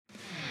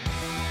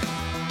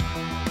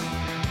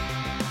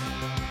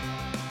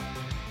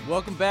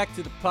Welcome back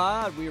to the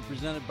pod. We are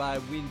presented by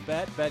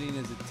WynnBET. Betting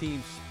is a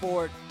team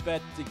sport. Bet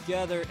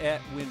together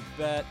at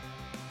WynnBET.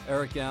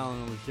 Eric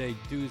Allen and Leger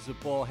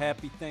Douzable.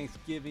 Happy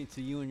Thanksgiving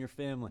to you and your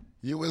family.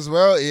 You as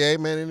well, EA,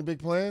 man. Any big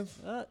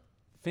plans?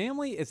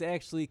 Family is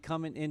actually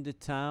coming into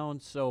town,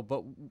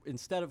 but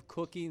instead of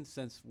cooking,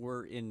 since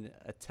we're in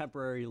a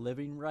temporary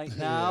living right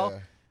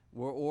now,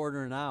 we're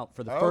ordering out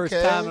for the first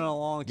time in a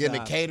long time.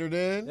 Getting it catered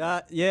in?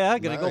 Yeah,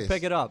 gonna go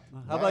pick it up.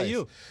 How about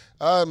you?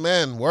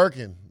 Man,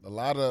 working. A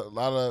lot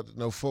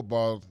of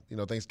football.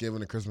 Thanksgiving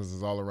and Christmas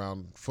is all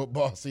around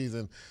football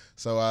season.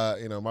 So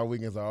my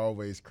weekends are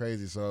always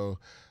crazy. So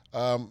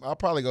I'll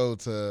probably go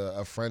to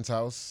a friend's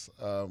house.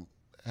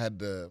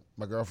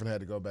 My girlfriend had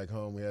to go back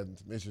home. We had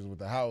some issues with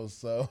the house,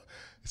 so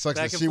it sucks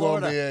that she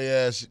won't be here.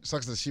 Yeah,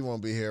 sucks that she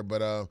won't be here.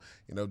 But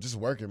just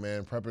working,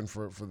 man, prepping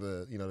for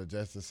the the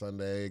Jets this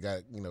Sunday.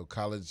 Got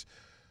college,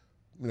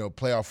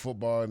 playoff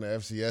football in the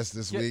FCS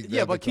this week.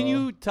 Yeah, but can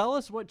you tell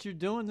us what you're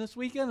doing this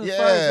weekend as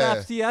far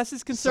as FCS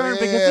is concerned?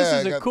 Because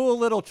this is a cool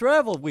little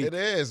travel week. It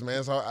is,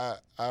 man. So I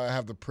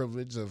have the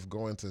privilege of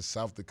going to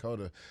South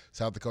Dakota.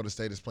 South Dakota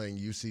State is playing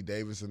UC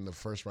Davis in the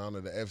first round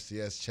of the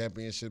FCS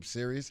Championship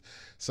Series.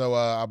 So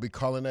I'll be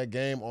calling that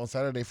game on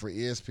Saturday for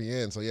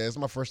ESPN. So, it's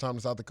my first time in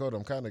South Dakota.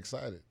 I'm kind of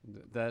excited.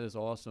 That is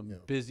awesome. Yeah.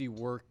 Busy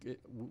work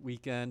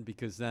weekend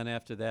because then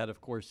after that,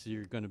 of course,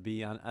 you're going to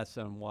be on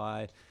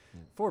SNY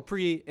for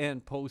pre-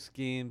 and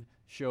post-game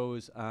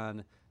shows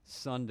on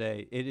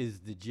Sunday. It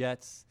is the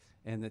Jets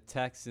and the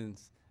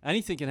Texans.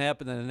 Anything can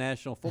happen in the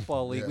National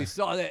Football League. We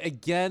saw that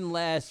again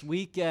last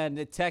weekend.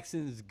 The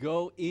Texans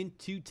go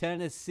into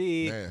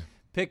Tennessee,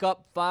 pick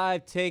up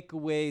 5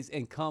 takeaways,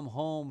 and come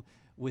home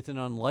with an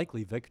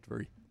unlikely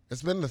victory.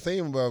 It's been the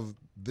theme of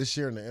this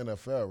year in the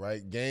NFL,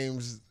 right?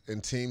 Games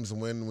and teams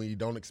win when you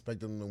don't expect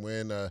them to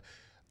win.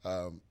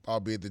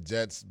 Albeit the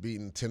Jets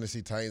beating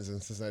Tennessee Titans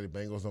and Cincinnati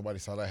Bengals. Nobody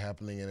saw that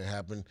happening, and it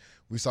happened.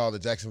 We saw the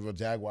Jacksonville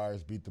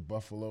Jaguars beat the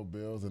Buffalo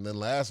Bills. And then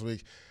last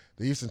week,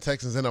 the Houston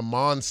Texans in a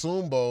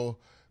monsoon bowl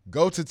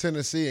go to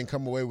Tennessee and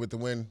come away with the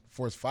win,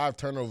 force 5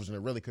 turnovers, and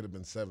it really could have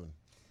been 7.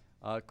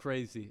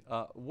 Crazy.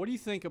 What do you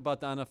think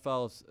about the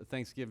NFL's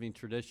Thanksgiving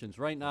traditions?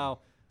 Right now,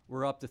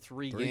 we're up to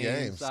 3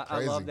 games. I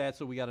love that.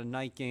 So we got a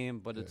night game,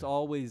 but it's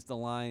always the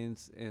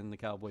Lions and the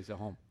Cowboys at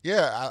home.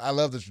 Yeah, I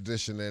love the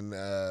tradition.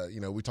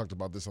 And, we talked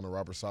about this on the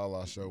Robert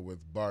Saleh show with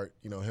Bart.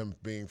 Him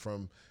being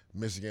from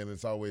Michigan,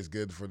 it's always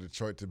good for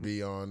Detroit to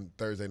be on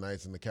Thursday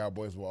nights, and the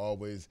Cowboys will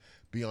always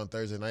be on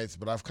Thursday nights.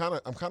 But I'm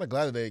kind of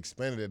glad that they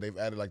expanded it. They've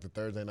added the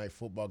Thursday night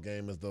football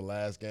game as the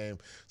last game,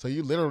 so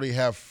you literally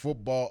have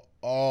football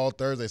all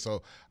Thursday.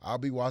 So I'll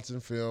be watching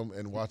film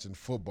and watching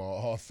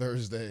football all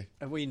Thursday.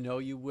 And we know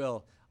you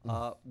will.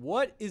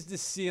 What is the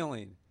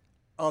ceiling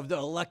of the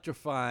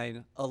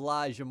electrifying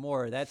Elijah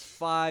Moore? That's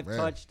 5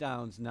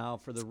 touchdowns now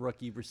for the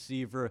rookie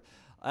receiver.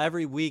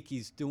 Every week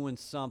he's doing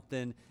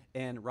something.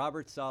 And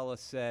Robert Saleh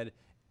said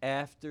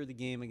after the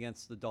game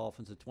against the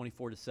Dolphins, a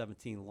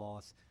 24-17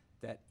 loss,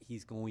 that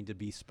he's going to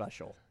be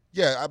special.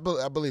 Yeah,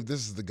 I believe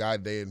this is the guy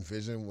they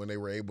envisioned when they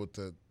were able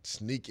to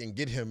sneak and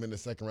get him in the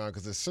second round,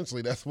 because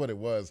essentially that's what it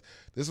was.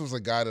 This was a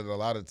guy that a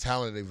lot of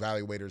talented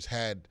evaluators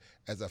had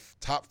as a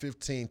top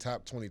 15,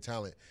 top 20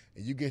 talent,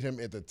 and you get him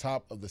at the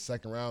top of the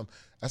second round,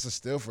 that's a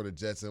steal for the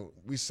Jets. And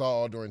we saw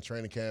all during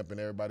training camp, and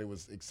everybody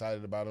was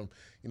excited about him.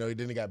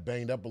 He got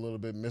banged up a little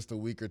bit, missed a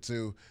week or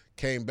two,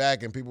 came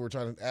back, and people were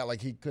trying to act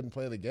like he couldn't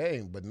play the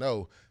game. But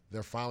no,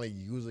 they're finally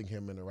using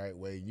him in the right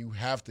way. You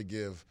have to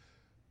give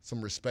some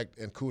respect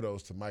and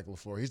kudos to Mike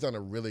LaFleur. He's done a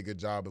really good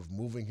job of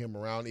moving him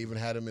around, even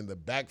had him in the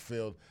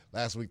backfield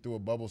last week, threw a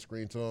bubble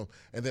screen to him,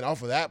 and then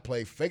off of that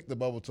play, faked the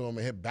bubble to him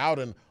and hit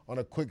Bowden on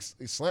a quick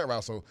slant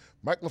route. So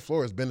Mike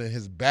LaFleur has been in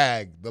his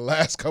bag the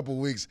last couple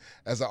weeks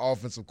as an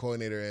offensive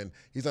coordinator, and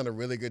he's done a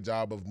really good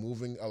job of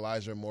moving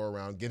Elijah Moore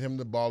around, getting him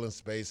the ball in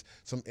space,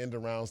 some end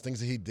arounds, things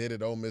that he did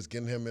at Ole Miss,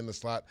 getting him in the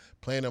slot,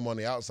 playing him on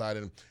the outside,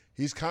 and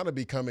he's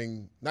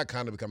becoming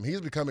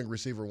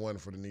receiver 1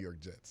 for the New York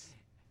Jets.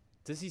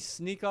 Does he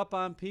sneak up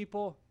on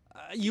people?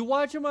 You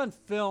watch him on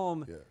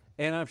film,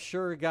 and I'm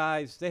sure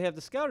guys, they have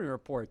the scouting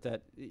report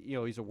that,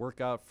 he's a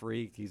workout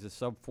freak. He's a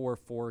sub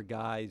 4.4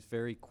 guy. He's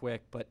very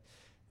quick. But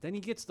then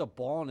he gets the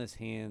ball in his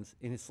hands,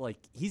 and it's like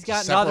he's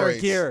got another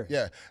gear.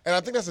 Yeah, and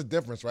I think that's a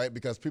difference, right?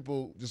 Because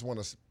people just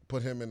want to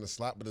put him in the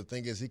slot, but the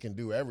thing is he can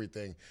do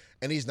everything.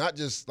 And he's not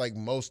just like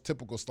most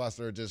typical slots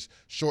that are just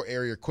short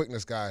area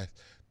quickness guys.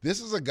 This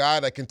is a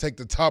guy that can take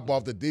the top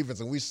off the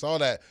defense, and we saw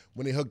that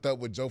when he hooked up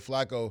with Joe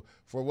Flacco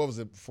for,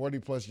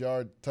 40-plus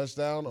yard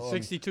touchdown?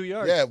 62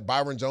 yards. Yeah,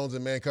 Byron Jones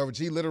in man coverage.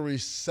 He literally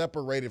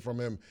separated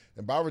from him,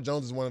 and Byron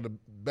Jones is one of the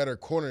better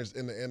corners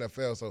in the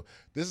NFL. So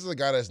this is a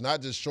guy that's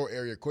not just short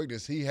area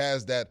quickness. He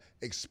has that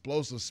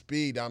explosive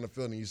speed down the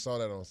field, and you saw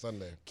that on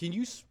Sunday. Can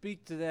you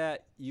speak to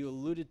that? You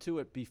alluded to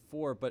it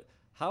before, but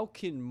how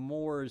can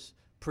Moore's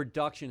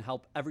production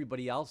help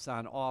everybody else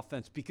on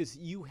offense? Because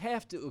you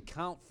have to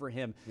account for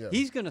him. Yeah.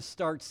 He's going to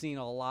start seeing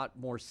a lot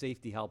more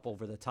safety help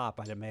over the top,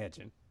 I'd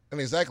imagine.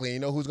 And exactly. You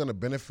know who's going to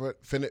benefit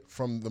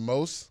from the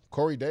most?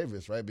 Corey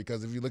Davis, right?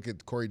 Because if you look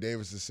at Corey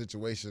Davis'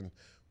 situation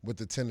with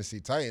the Tennessee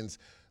Titans,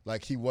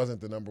 like he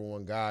wasn't the number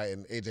one guy,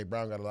 and A.J.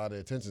 Brown got a lot of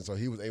attention, so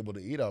he was able to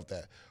eat off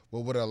that.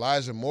 Well, with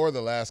Elijah Moore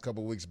the last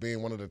couple of weeks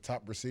being one of the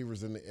top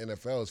receivers in the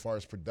NFL as far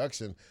as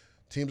production,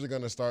 teams are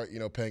going to start,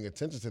 paying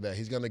attention to that.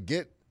 He's going to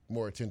get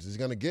more attention. He's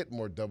going to get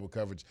more double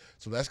coverage.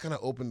 So that's going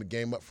to open the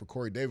game up for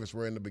Corey Davis,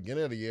 where in the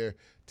beginning of the year,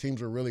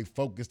 teams were really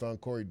focused on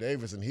Corey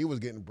Davis, and he was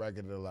getting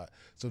bracketed a lot.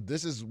 So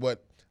this is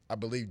what I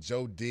believe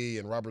Joe D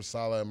and Robert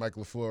Saleh and Mike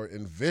LaFleur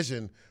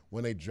envisioned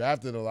when they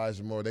drafted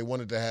Elijah Moore. They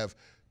wanted to have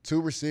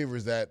two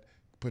receivers that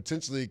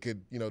potentially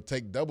could,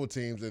 take double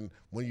teams, and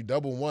when you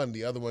double one,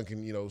 the other one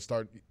can,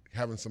 start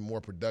having some more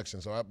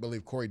production. So I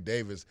believe Corey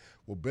Davis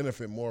will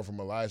benefit more from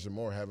Elijah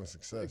Moore having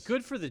success.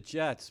 Good for the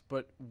Jets,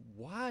 but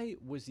why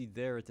was he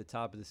there at the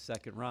top of the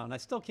second round? I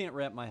still can't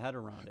wrap my head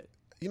around it.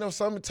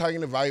 Some tight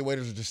end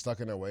evaluators are just stuck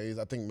in their ways.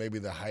 I think maybe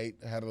the height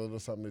had a little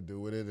something to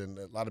do with it, and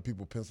a lot of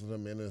people penciled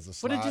him in as a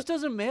slot. But it just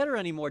doesn't matter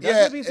anymore,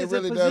 yeah, because it it's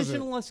really a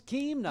positionless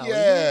scheme now.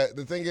 Yeah,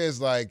 the thing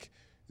is,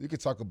 you could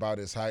talk about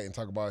his height and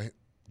talk about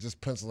just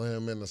penciling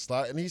him in the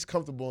slot, and he's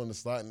comfortable in the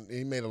slot, and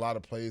he made a lot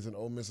of plays in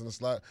Ole Miss in the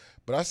slot.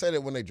 But I said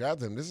it when they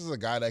drafted him, this is a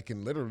guy that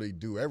can literally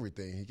do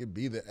everything. He could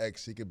be the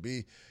X, he could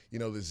be,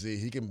 the Z,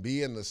 he can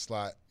be in the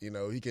slot, he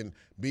can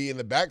be in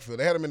the backfield.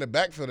 They had him in the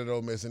backfield at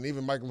Ole Miss, and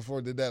even Mike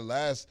LaFleur did that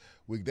last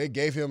week. They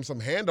gave him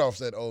some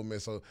handoffs at Ole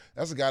Miss, so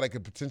that's a guy that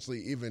could potentially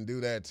even do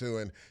that too.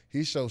 And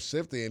he's so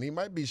shifty, and he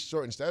might be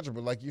short in stature,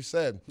 but like you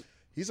said,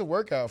 he's a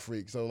workout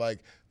freak. So,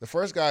 the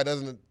first guy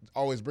doesn't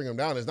always bring him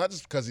down. It's not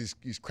just because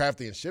he's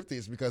crafty and shifty.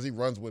 It's because he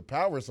runs with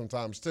power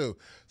sometimes, too.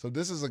 So,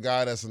 this is a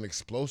guy that's an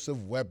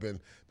explosive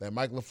weapon that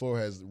Mike LaFleur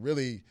has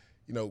really,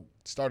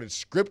 started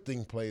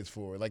scripting plays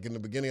for. Like, in the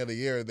beginning of the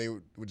year, they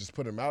would just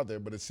put him out there,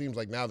 but it seems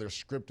like now they're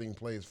scripting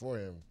plays for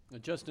him. Now,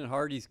 Justin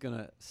Hardee's going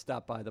to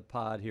stop by the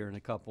pod here in a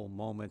couple of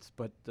moments,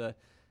 but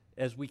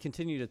as we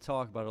continue to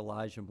talk about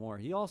Elijah Moore,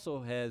 he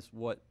also has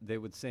what they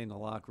would say in the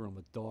locker room,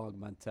 a dog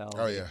mentality.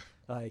 Oh,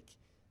 yeah.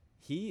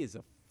 He is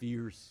a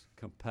fierce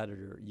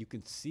competitor. You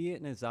can see it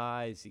in his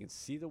eyes. You can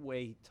see the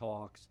way he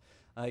talks.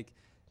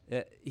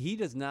 He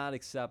does not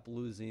accept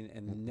losing,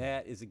 and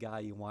that is a guy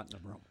you want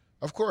in the room.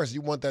 Of course, you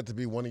want that to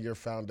be one of your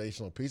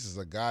foundational pieces,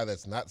 a guy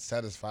that's not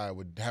satisfied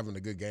with having a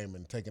good game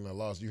and taking a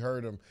loss. You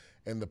heard him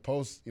in the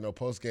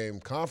post-game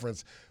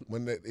conference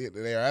when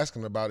they are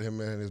asking about him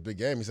in his big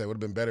game. He said it would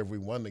have been better if we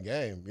won the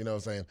game.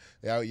 Saying,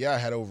 I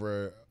had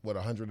over,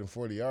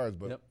 140 yards,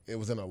 but It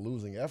was in a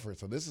losing effort.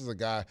 So this is a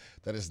guy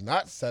that is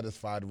not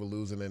satisfied with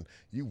losing, and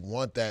you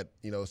want that,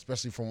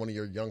 especially from one of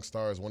your young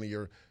stars, one of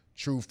your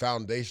true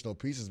foundational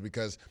pieces,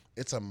 because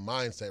it's a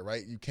mindset,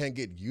 right? You can't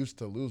get used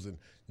to losing.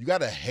 You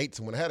got to hate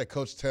someone. I had a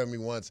coach tell me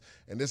once,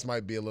 and this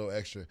might be a little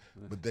extra,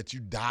 but that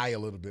you die a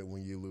little bit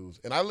when you lose.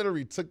 And I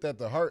literally took that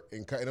to heart,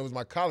 and it was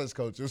my college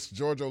coach. It was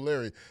George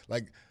O'Leary.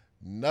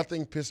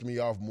 Nothing pissed me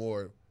off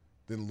more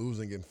than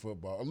losing in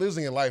football, or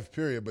losing in life,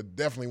 period, but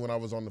definitely when I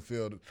was on the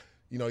field.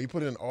 You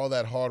put in all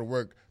that hard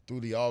work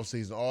through the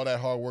offseason, all that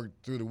hard work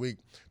through the week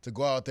to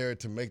go out there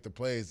to make the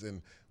plays,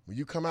 and when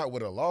you come out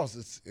with a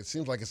loss, it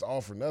seems like it's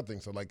all for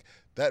nothing. So,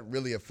 that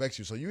really affects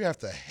you. So you have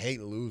to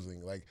hate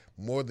losing,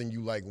 more than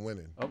you like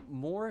winning.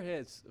 Moore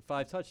has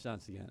 5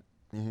 touchdowns again.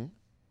 Mm-hmm.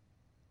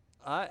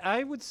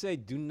 I would say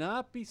do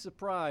not be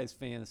surprised,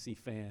 fantasy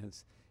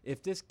fans,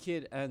 if this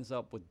kid ends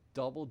up with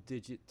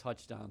double-digit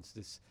touchdowns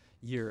this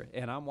year.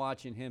 And I'm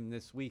watching him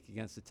this week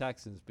against the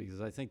Texans because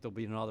I think there'll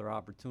be another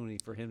opportunity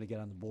for him to get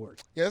on the board.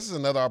 Yeah, this is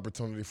another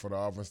opportunity for the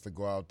offense to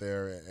go out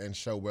there and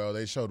show well.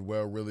 They showed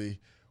really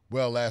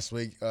well last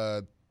week.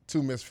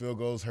 2 missed field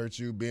goals hurt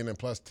you. Being in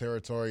plus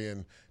territory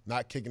and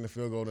not kicking the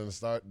field goal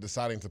and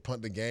deciding to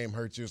punt the game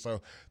hurt you.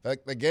 So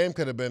the game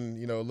could have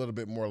been, a little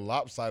bit more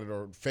lopsided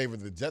or favored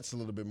the Jets a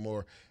little bit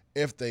more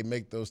if they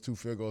make those 2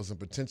 field goals and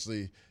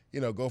potentially,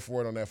 go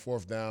for it on that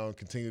 4th down,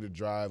 continue to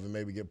drive, and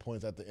maybe get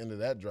points at the end of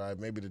that drive.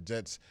 Maybe the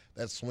Jets,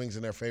 that swings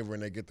in their favor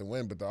and they get the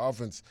win. But the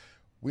offense,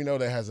 we know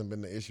that hasn't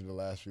been the issue the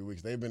last few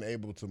weeks. They've been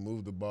able to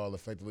move the ball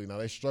effectively. Now,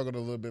 they struggled a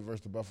little bit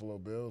versus the Buffalo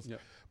Bills. Yep.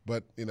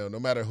 But, no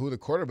matter who the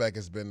quarterback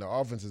has been, the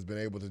offense has been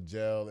able to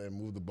gel and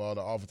move the ball.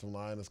 The offensive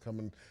line is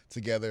coming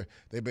together.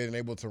 They've been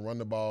able to run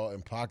the ball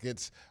in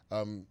pockets.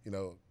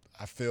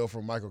 I feel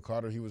for Michael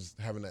Carter. He was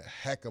having a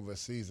heck of a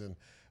season.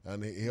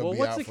 And he'll be out. Well,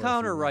 what's the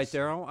counter right weeks.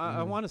 there?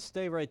 I want to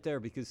stay right there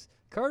because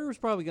Carter's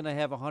probably going to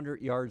have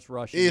 100 yards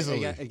rushing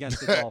easily against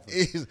the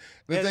Dolphins.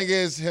 The thing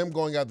is, him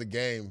going out the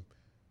game,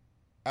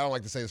 I don't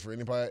like to say this for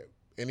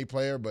any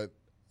player, but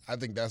I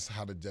think that's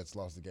how the Jets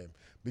lost the game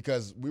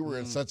because we were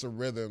in such a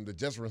rhythm. The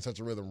Jets were in such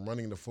a rhythm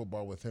running the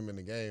football with him in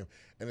the game,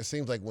 and it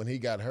seems like when he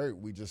got hurt,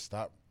 we just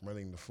stopped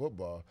running the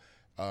football.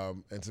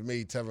 And to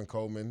me, Tevin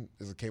Coleman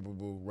is a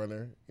capable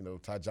runner.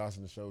 Ty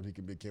Johnson showed he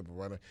can be a capable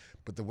runner.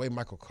 But the way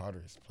Michael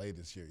Carter has played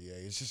this year,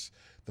 it's just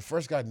the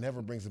first guy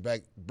never brings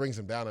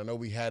him down. I know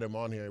we had him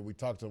on here. We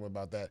talked to him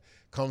about that.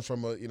 Comes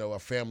from a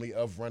family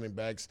of running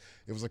backs.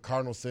 It was a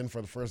cardinal sin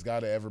for the first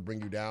guy to ever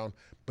bring you down.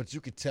 But you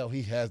could tell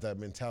he has that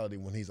mentality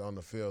when he's on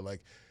the field.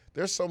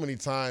 There's so many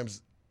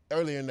times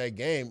earlier in that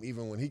game,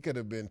 even when he could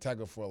have been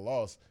tackled for a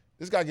loss,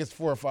 This guy gets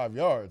 4 or 5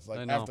 yards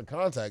after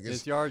contact.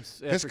 His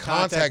yards his after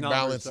contact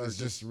balance is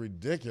just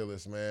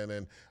ridiculous, man.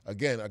 And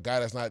again, a guy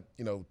that's not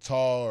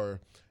tall or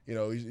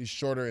he's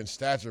shorter in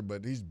stature,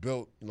 but he's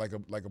built like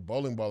a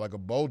bowling ball, like a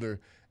boulder.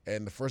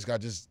 And the first guy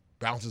just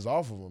bounces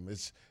off of him.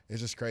 It's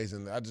just crazy.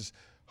 And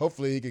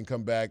hopefully he can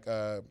come back.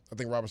 I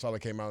think Robert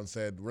Saleh came out and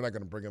said we're not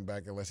going to bring him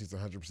back unless he's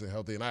 100%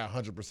 healthy, and I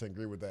 100%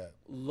 agree with that.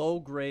 Low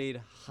grade,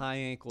 high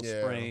ankle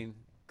sprain.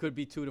 Could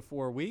be 2 to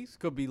 4 weeks.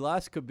 Could be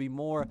less. Could be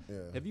more. Yeah.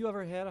 Have you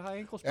ever had a high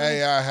ankle sprain?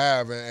 Yeah, I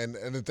have. And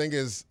the thing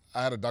is,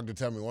 I had a doctor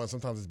tell me once,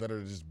 sometimes it's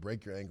better to just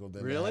break your ankle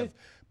than to have,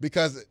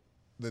 because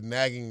the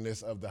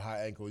naggingness of the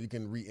high ankle, you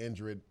can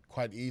re-injure it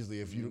quite easily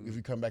if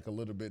you come back a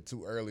little bit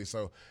too early.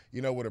 So,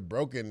 with a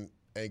broken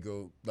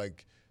ankle,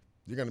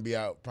 you're going to be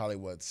out probably,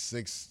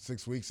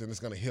 6 weeks, and it's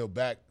going to heal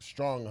back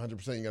strong 100%.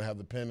 You're going to have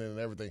the pin and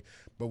everything.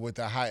 But with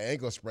the high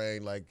ankle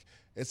sprain,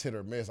 it's hit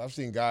or miss. I've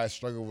seen guys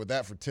struggle with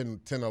that for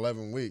 10,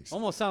 11 weeks.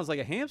 Almost sounds like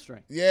a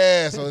hamstring.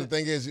 Yeah, so the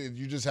thing is,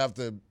 you just have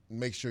to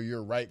make sure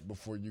you're right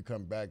before you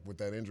come back with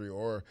that injury.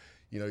 Or,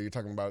 you're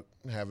talking about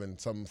having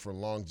something for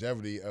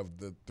longevity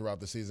throughout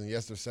the season.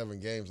 Yes, there's 7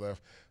 games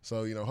left.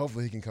 So,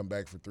 hopefully he can come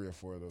back for 3 or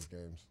 4 of those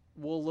games.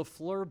 Will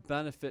LaFleur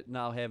benefit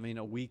now having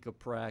a week of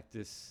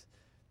practice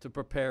to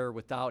prepare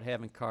without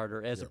having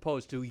Carter, as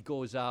opposed to he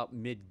goes out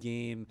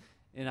mid-game,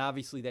 and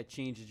obviously that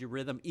changes your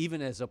rhythm,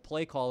 even as a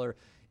play caller?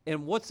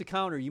 And what's the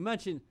counter? You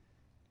mentioned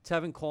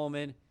Tevin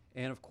Coleman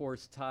and, of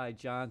course, Ty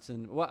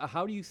Johnson.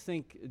 How do you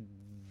think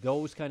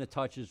those kind of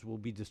touches will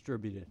be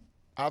distributed?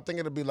 I think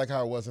it'll be like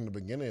how it was in the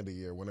beginning of the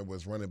year when it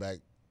was running back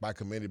by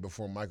committee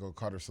before Michael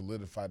Carter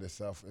solidified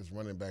himself as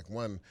running back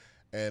 1.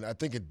 And I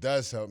think it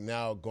does help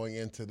now going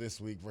into this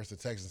week versus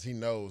the Texans. He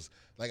knows,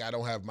 I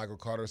don't have Michael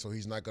Carter, so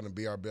he's not going to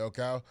be our bell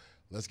cow.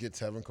 Let's get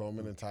Tevin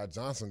Coleman and Ty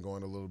Johnson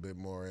going a little bit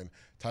more. And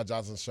Ty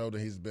Johnson showed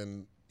that he's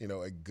been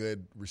a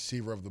good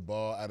receiver of the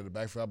ball out of the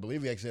backfield. I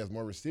believe he actually has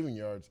more receiving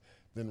yards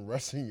than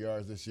rushing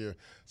yards this year.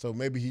 So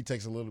maybe he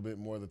takes a little bit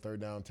more of the third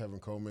down. Tevin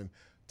Coleman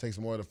takes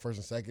more of the first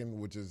and second,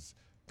 which is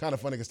kind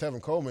of funny because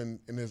Tevin Coleman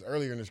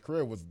earlier in his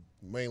career was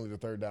mainly the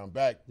third down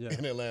back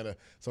in Atlanta.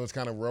 So it's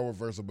kind of role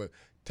reversal. But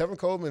Tevin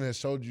Coleman has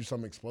showed you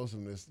some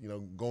explosiveness,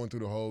 going through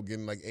the hole,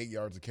 getting 8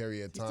 yards a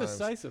carry at times. He's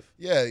decisive.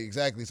 Yeah,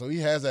 exactly. So he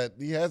has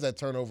that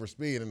turnover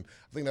speed, and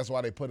I think that's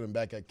why they put him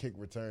back at kick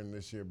return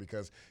this year,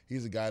 because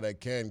he's a guy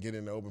that can get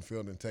in the open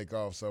field and take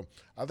off. So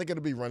I think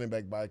it'll be running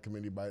back by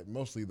committee.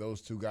 Mostly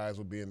those 2 guys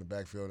will be in the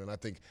backfield, and I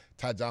think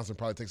Ty Johnson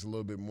probably takes a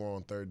little bit more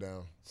on third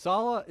down.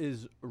 Saleh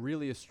is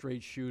really a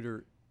straight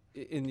shooter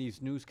in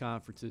these news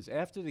conferences.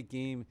 After the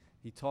game,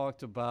 he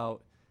talked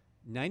about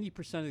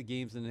 90% of the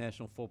games in the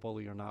National Football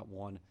League are not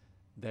won,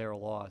 they are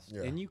lost.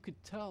 Yeah. And you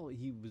could tell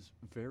he was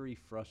very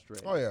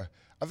frustrated. Oh, yeah.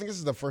 I think this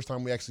is the first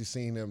time we actually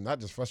seen him not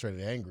just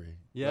frustrated, angry.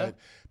 Yeah. Right?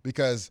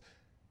 Because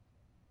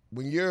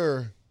when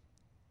you're,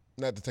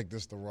 not to take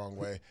this the wrong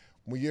way,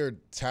 when you're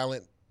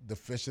talent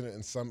deficient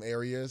in some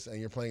areas and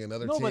you're playing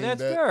another team. No, but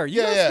that's fair.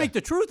 You don't speak the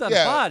truth on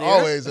the pod here.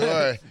 Always. All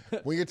right.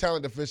 When you're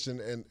talent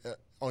deficient and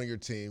on your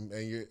team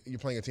and you're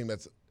playing a team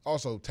that's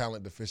also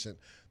talent deficient,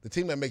 the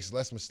team that makes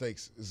less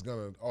mistakes is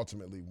going to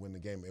ultimately win the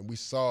game. And we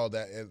saw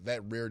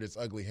that reared its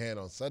ugly hand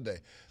on Sunday.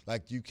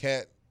 You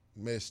can't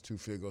miss 2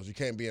 field goals. You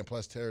can't be in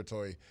plus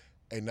territory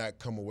and not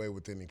come away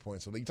with any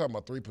points. So you're talking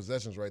about 3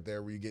 possessions right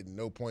there where you get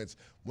no points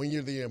when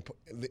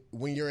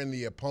you're in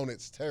the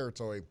opponent's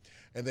territory.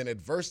 And then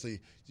adversely,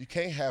 you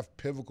can't have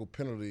pivotal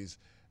penalties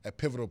at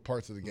pivotal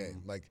parts of the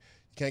game.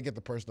 You can't get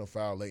the personal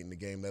foul late in the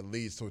game that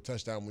leads to a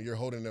touchdown when you're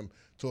holding them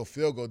to a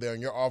field goal there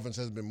and your offense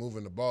has been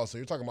moving the ball. So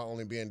you're talking about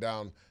only being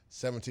down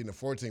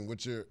 17-14,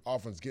 with your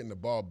offense getting the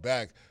ball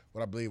back,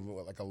 what I believe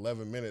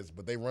 11 minutes,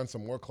 but they run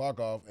some more clock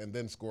off and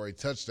then score a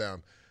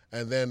touchdown.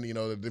 And then,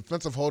 the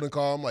defensive holding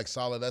call, I'm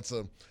solid. That's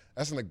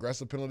an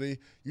aggressive penalty.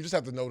 You just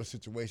have to know the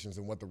situations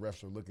and what the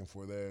refs are looking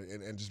for there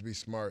and just be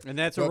smart. And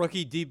that's a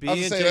rookie DB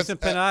and Jason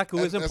Pinnock, who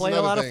isn't playing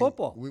a lot of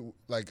football.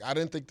 I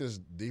didn't think this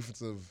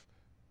defensive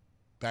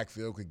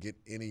backfield could get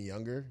any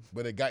younger,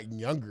 but it got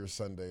younger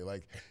Sunday.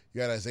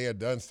 You had Isaiah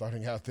Dunn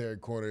starting out there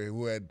at corner,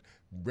 who had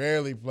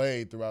barely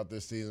played throughout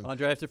this season.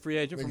 Undrafted free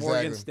agent from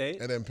Oregon State.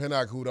 And then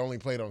Pinnock, who'd only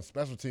played on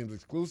special teams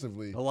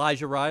exclusively.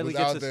 Elijah Riley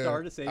gets a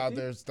start at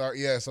safety.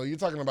 Yeah, so you're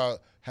talking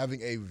about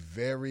having a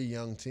very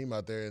young team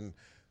out there, and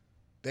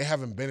they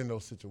haven't been in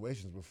those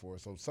situations before.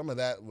 So some of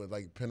that with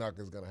Pinnock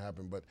is going to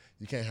happen, but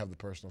you can't have the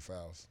personal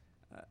fouls.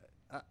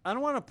 I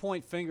don't want to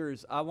point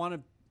fingers. I want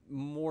to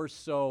more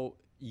so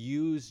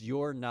use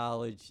your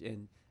knowledge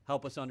and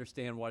help us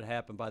understand what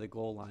happened by the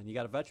goal line. You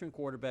got a veteran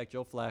quarterback,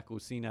 Joe Flacco,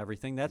 who's seen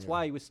everything. That's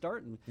why he was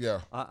starting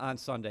on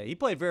Sunday. He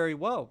played very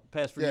well,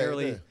 passed for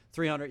nearly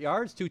 300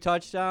 yards, 2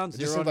 touchdowns. It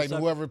just seems like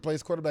whoever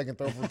plays quarterback can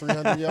throw for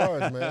 300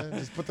 yards, man.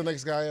 Just put the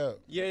next guy up.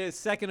 Yeah,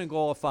 2nd and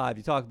goal of 5.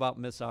 You talk about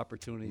missed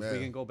opportunities. Man. We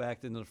can go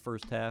back into the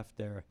first half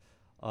there.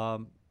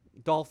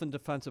 Dolphin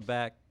defensive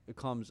back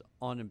comes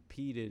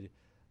unimpeded.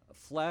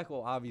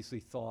 Flacco obviously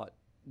thought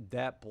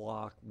that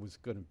block was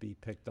going to be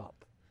picked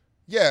up.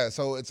 Yeah,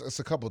 so it's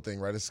a couple things,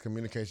 right? It's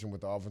communication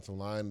with the offensive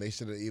line. They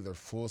should have either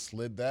full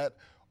slid that,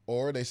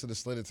 or they should have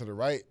slid it to the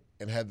right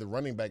and had the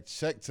running back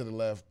check to the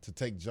left to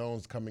take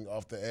Jones coming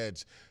off the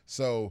edge.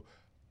 So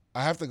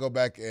I have to go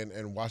back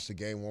and watch the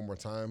game one more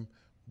time.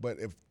 But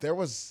if there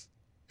was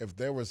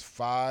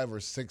 5 or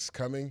 6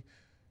 coming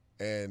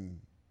and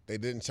they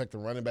didn't check the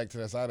running back to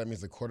that side, that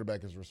means the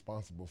quarterback is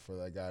responsible for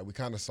that guy. We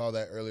kind of saw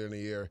that earlier in the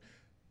year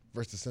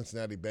versus the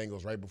Cincinnati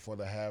Bengals right before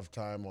the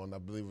halftime on, I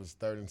believe it was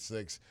 3rd and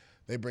 6.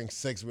 They bring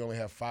 6. We only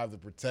have 5 to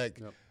protect.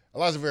 Yep.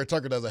 Elijah Vera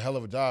Tucker does a hell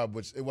of a job,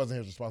 which it wasn't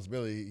his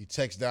responsibility. He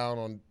checks down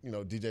on,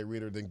 DJ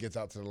Reader, then gets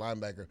out to the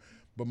linebacker.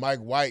 But Mike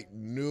White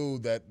knew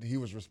that he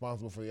was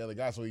responsible for the other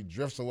guy, so he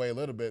drifts away a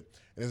little bit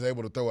and is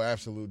able to throw an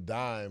absolute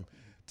dime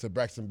to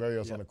Braxton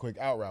Berrios on a quick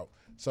out route.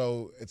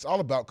 So it's all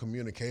about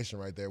communication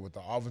right there with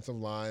the offensive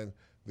line,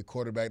 the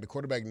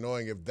quarterback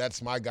knowing if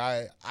that's my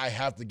guy, I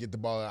have to get the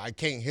ball. I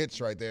can't hitch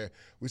right there.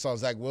 We saw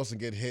Zach Wilson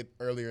get hit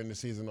earlier in the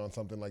season on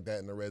something like that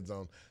in the red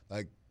zone.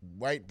 Like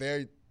right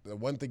there, the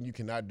one thing you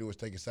cannot do is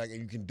take a sack, and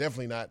you can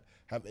definitely not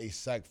have a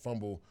sack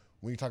fumble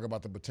when you talk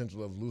about the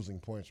potential of losing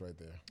points right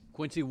there.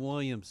 Quincy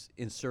Williams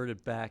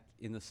inserted back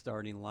in the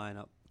starting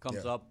lineup,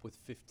 comes up with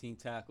 15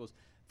 tackles.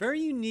 Very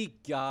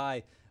unique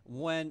guy.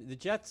 When the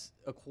Jets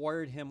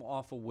acquired him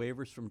off of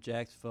waivers from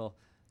Jacksonville,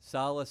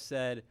 Saleh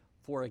said,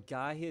 for a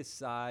guy his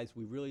size,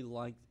 we really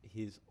liked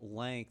his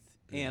length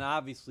and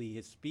obviously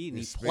his speed,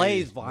 and he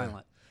plays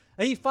violent.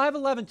 And he's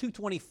 5'11",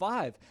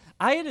 225.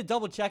 I had to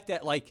double-check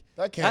that.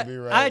 That can't be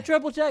right. I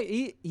triple-checked.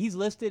 He's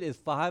listed as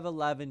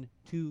 5'11",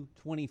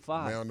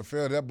 225. Man, on the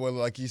field, that boy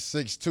look like he's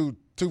 6'2",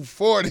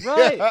 240.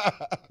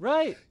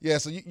 Right. Yeah,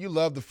 so you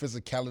love the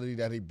physicality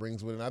that he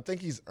brings with it. And I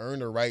think he's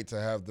earned a right to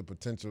have the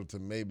potential to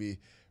maybe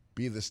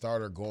be the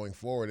starter going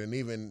forward. And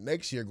even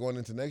going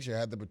into next year,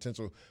 had the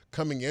potential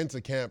coming into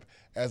camp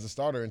as a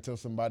starter until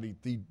somebody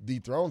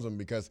dethrones him,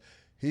 because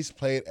he's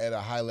played at a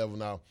high level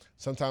now.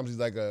 Sometimes he's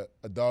like a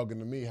dog in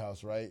the meat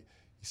house, right?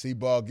 You see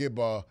ball, get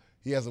ball.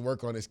 He has to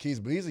work on his keys,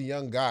 but he's a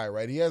young guy,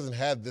 right? He hasn't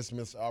had this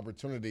missed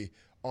opportunity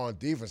on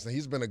defense. And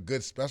he's been a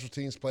good special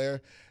teams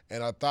player.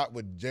 And I thought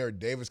with Jared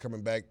Davis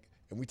coming back,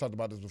 and we talked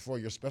about this before,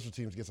 your special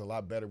teams gets a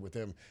lot better with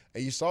him.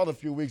 And you saw the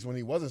few weeks when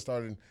he wasn't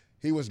starting,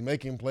 he was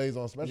making plays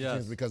on special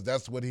teams because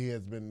that's what he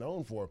has been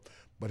known for.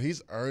 But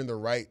he's earned the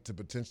right to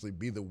potentially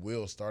be the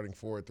will starting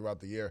forward throughout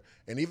the year.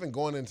 And even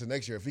going into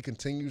next year, if he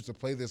continues to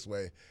play this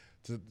way,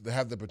 to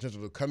have the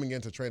potential of coming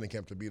into training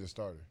camp to be the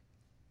starter.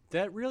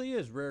 That really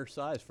is rare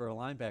size for a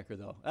linebacker,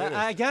 though.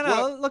 I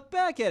gotta look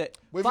back at it.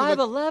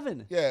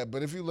 5'11". Yeah,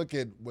 but if you look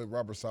at what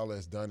Robert Saleh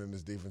has done in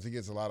his defense, he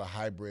gets a lot of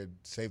hybrid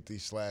safety /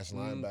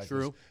 linebackers.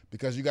 True.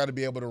 Because you got to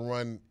be able to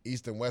run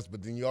east and west,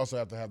 but then you also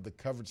have to have the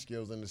coverage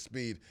skills and the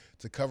speed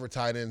to cover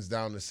tight ends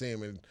down the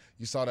seam. And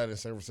you saw that in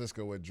San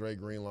Francisco with Dre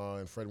Greenlaw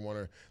and Fred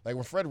Warner. Like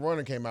when Fred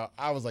Warner came out,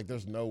 I was like,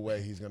 there's no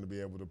way he's going to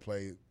be able to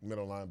play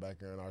middle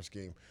linebacker in our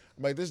scheme.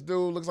 I'm like, this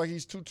dude looks like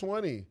he's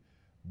 220.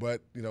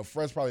 But,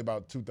 Fred's probably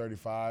about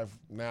 235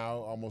 now,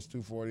 almost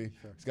 240.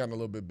 Sure. He's gotten a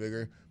little bit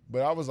bigger.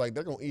 But I was like,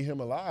 they're going to eat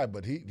him alive.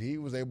 But he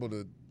was able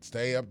to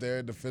stay up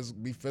there, to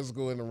be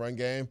physical in the run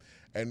game.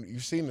 And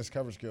you've seen his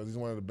coverage skills. He's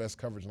one of the best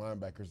coverage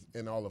linebackers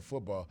in all of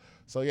football.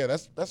 So, yeah,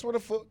 that's where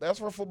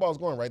football's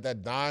going, right?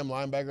 That dime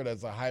linebacker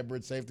that's a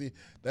hybrid safety.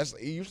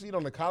 You see it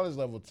on the college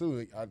level,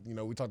 too.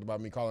 We talked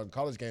about me calling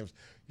college games.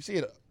 You see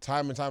it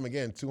time and time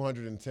again,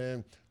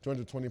 210,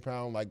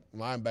 220-pound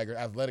linebacker,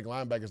 athletic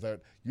linebackers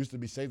that used to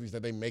be safeties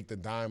that they make the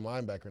dime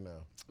linebacker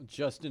now.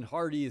 Justin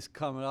Hardee is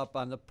coming up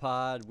on the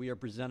pod. We are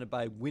presented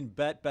by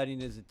WinBet. Betting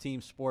is a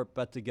team sport.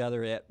 Bet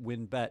together at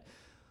WinBet.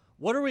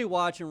 What are we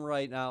watching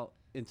right now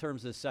in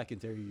terms of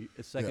secondary?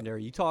 Yeah.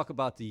 You talk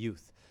about the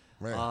youth.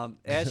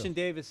 Ashton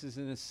Davis is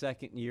in his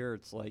second year.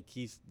 It's like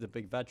he's the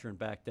big veteran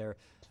back there.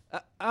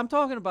 I'm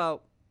talking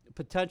about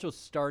potential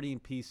starting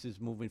pieces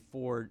moving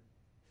forward.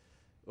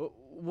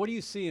 What are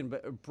you seeing?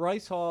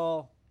 Bryce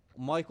Hall,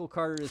 Michael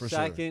Carter is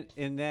second,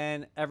 and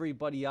then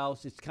everybody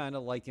else, it's kind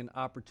of like an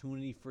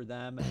opportunity for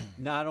them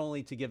not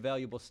only to get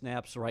valuable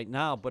snaps right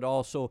now, but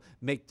also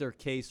make their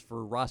case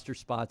for roster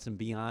spots and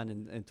beyond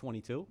in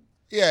 22?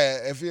 Yeah,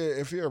 if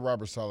you're a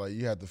Robert Saleh,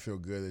 you have to feel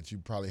good that you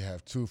probably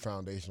have 2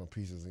 foundational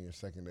pieces in your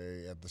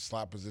secondary. At the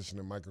slot position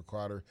in Michael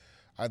Carter,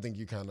 I think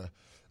you kind of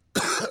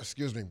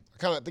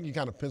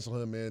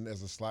pencil him in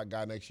as a slot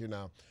guy next year.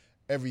 Now,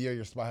 every year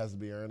your spot has to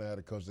be earned. I had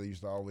a coach that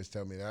used to always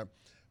tell me that.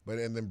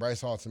 And then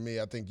Bryce Hall, to me,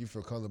 I think you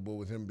feel comfortable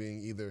with him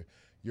being either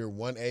your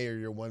 1A or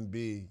your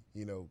 1B,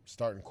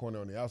 starting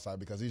corner on the outside,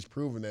 because he's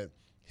proven that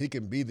he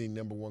can be the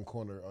number 1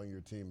 corner on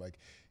your team. Like,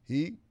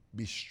 he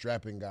be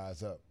strapping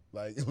guys up.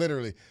 Like,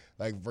 literally,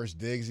 versus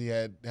Diggs, he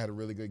had a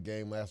really good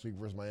game last week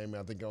versus Miami.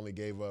 I think he only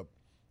gave up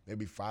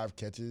maybe 5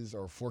 catches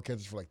or 4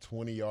 catches for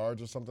 20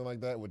 yards or something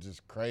like that, which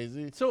is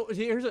crazy. So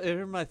here's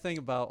my thing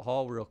about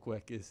Hall real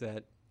quick is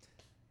that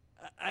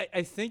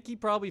I think he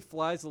probably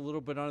flies a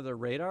little bit under the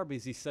radar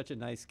because he's such a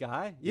nice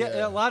guy.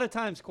 Yeah. A lot of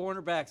times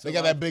cornerbacks they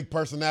got that big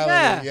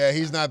personality. Yeah,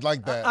 he's not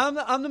like that.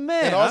 I'm the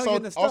man.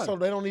 And also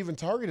they don't even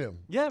target him.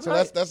 Yeah, so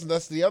right.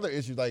 that's the other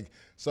issue.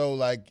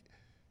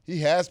 He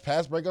has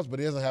pass breakups, but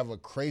he doesn't have a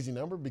crazy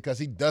number because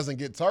he doesn't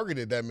get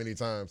targeted that many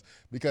times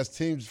because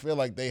teams feel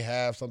like they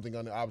have something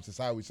on the opposite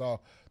side. We saw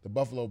the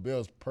Buffalo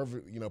Bills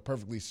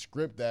perfectly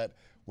script that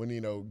when,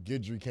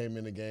 Guidry came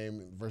in the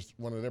game versus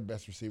one of the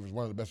best receivers in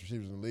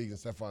the league, and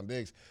Stephon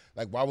Diggs.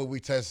 Like, why would we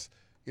test,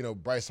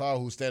 Bryce Hall,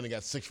 who's standing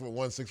at 6'1",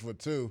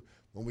 6'2",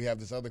 when we have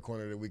this other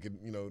corner that we could,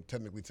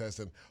 technically test?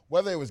 And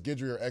whether it was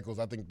Guidry or Echols,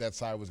 I think that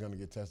side was going to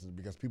get tested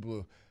because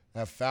people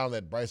have found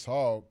that Bryce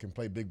Hall can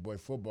play big boy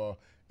football.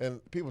 And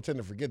people tend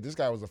to forget this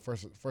guy was a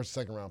first,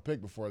 second-round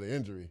pick before the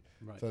injury.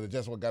 Right. So the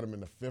Jets got him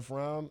in the 5th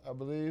round, I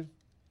believe.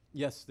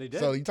 Yes, they did.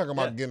 So you're talking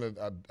about getting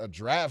a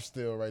draft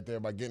steal right there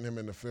by getting him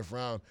in the 5th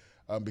round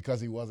because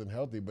he wasn't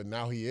healthy. But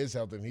now he is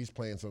healthy, and he's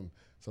playing some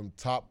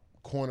top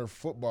corner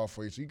football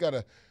for you. So you got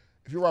to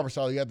 – if you're Robert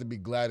Saleh, you have to be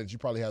glad that you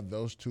probably have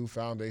those 2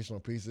 foundational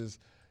pieces,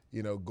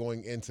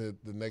 going into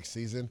the next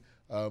season.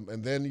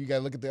 And then you got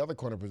to look at the other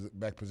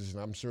cornerback position.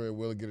 I'm sure it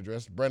will get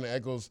addressed. Brandon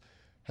Echols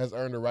has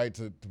earned the right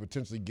to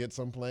potentially get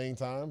some playing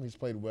time. He's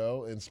played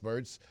well in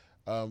spurts.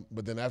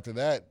 But then after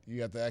that,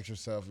 you have to ask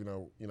yourself,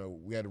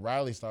 we had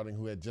Riley starting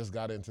who had just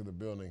got into the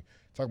building.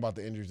 Talk about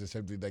the injuries and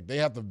safety. Like, they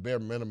have to bare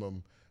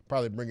minimum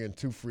probably bring in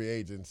 2 free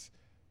agents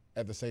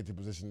at the safety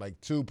position, like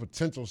 2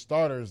 potential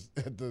starters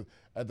at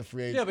the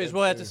free agent. Yeah, because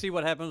we'll have to see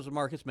what happens with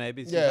Marcus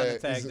Maybe. He's on the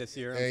tag this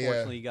year.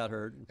 Unfortunately, he got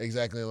hurt.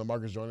 Exactly, and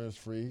LaMarcus Joyner is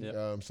free.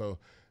 Yep. So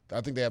I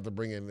think they have to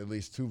bring in at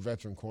least 2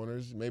 veteran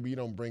corners. Maybe you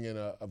don't bring in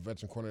a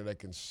veteran corner that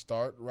can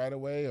start right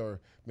away, or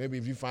maybe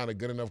if you find a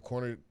good enough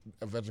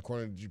a veteran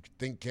corner that you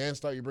think can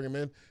start, you bring him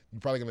in. You're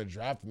probably going to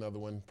draft another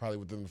one probably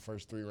within the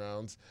first 3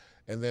 rounds.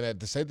 And then at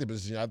the safety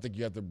position, I think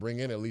you have to bring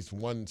in at least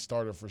 1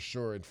 starter for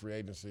sure in free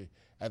agency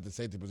at the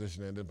safety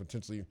position, and then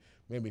potentially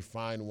maybe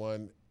find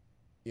one,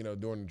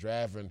 during the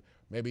draft. And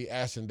maybe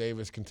Ashton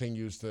Davis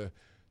continues to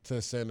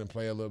ascend and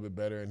play a little bit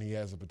better, and he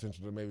has the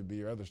potential to maybe be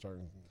your other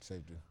starting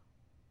safety.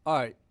 All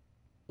right.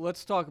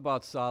 Let's talk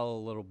about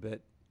Saleh a little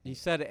bit. He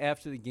said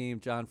after the game,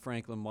 John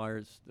Franklin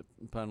Myers, the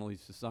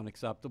penalties just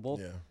unacceptable.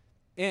 Yeah.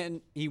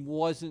 And he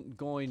wasn't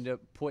going to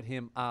put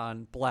him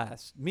on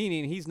blast,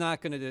 meaning he's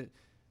not going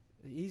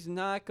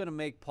to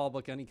make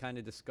public any kind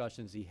of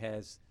discussions he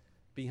has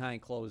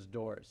behind closed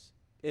doors.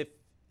 If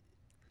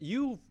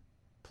you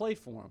play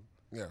for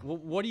him,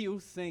 what do you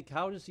think?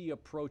 How does he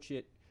approach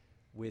it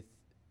with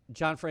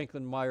John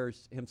Franklin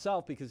Myers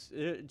himself? Because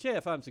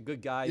JFM's a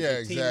good guy. He's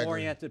a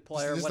team-oriented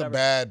player. Just a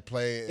bad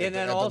play and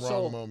at also, the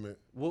wrong moment.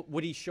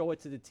 Would he show it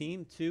to the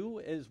team,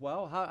 too, as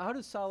well? How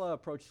does Saleh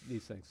approach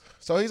these things?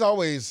 So he's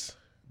always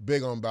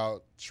big on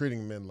about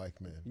treating men like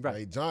men.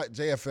 Right.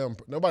 JFM,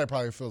 nobody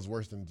probably feels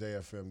worse than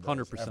JFM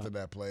does 100%. after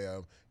that play.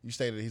 You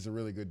stated he's a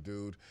really good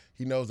dude.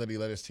 He knows that he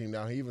let his team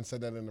down. He even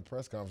said that in the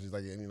press conference. He's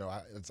like,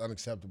 it's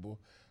unacceptable.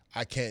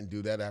 I can't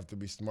do that. I have to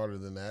be smarter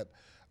than that.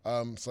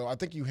 So I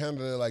think you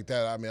handle it like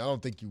that. I mean, I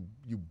don't think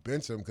you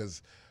bench him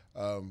because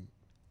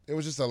it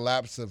was just a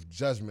lapse of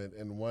judgment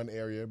in one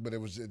area, but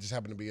it just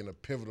happened to be in a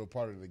pivotal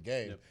part of the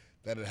game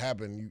that it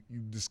happened. You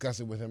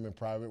discuss it with him in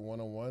private,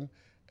 one-on-one,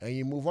 and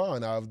you move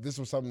on. Now, if this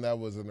was something that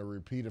was in a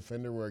repeat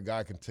offender where a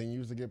guy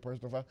continues to get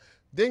personal foul,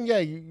 then,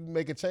 you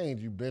make a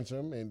change. You bench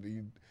him, and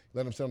you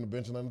let him sit on the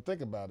bench and let him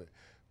think about it.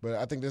 But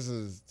I think this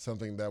is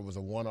something that was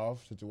a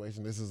one-off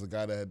situation. This is a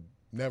guy that had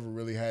never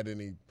really had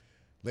any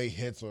late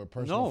hits or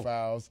personal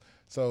fouls.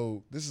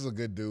 So this is a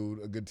good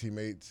dude, a good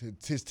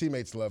teammate. His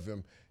teammates love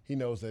him. He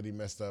knows that he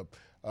messed up.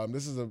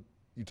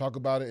 You talk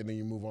about it and then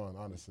you move on,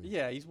 honestly.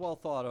 Yeah, he's well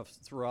thought of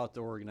throughout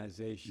the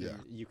organization. Yeah.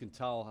 You can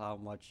tell how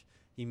much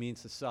he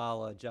means to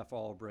Saleh, Jeff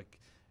Ulbrich,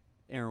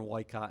 Aaron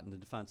Wycott, and the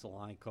defensive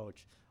line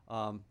coach.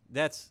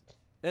 That's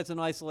an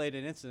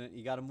isolated incident.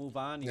 You got to move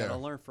on. You got to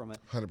learn from it.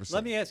 100%.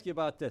 Let me ask you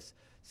about this.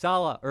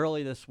 Saleh,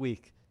 early this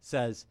week,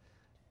 says,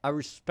 I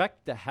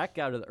respect the heck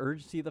out of the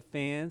urgency of the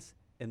fans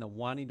and the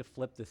wanting to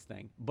flip this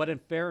thing. But in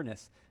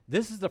fairness,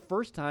 this is the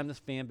first time this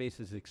fan base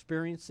is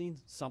experiencing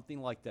something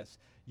like this.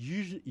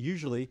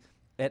 Usually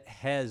it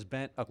has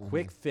been a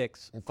quick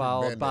fix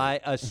followed by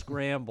a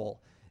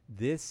scramble.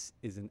 This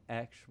is an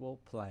actual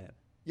plan.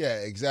 Yeah,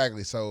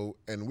 exactly. So,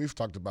 and we've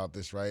talked about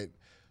this, right?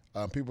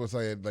 People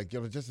say, like,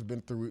 the Jets have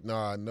been through –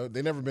 no,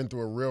 they never been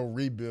through a real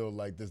rebuild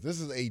like this.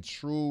 This is a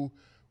true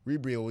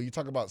rebuild. When you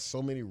talk about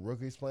so many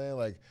rookies playing,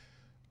 like –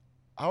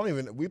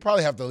 we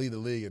probably have to lead the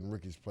league in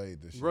rookies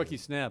played this year. Rookie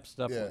snaps,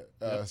 definitely.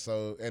 Yeah.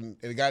 So, and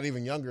it got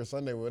even younger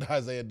Sunday with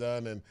Isaiah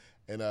Dunn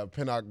and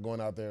Pinnock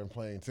going out there and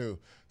playing too.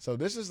 So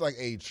this is like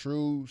a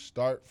true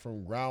start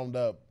from ground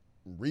up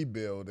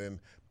rebuild. And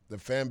the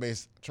fan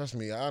base, trust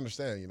me, I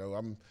understand.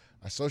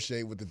 I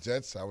associate with the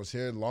Jets. I was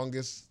here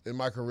longest in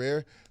my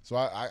career. So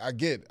I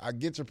get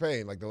your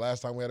pain. Like the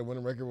last time we had a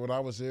winning record when I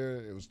was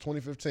here, it was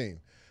 2015.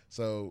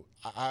 So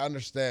I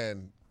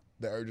understand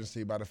the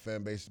urgency by the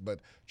fan base,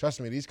 but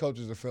trust me, these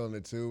coaches are feeling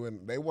it too,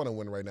 and they want to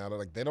win right now. They're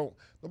like,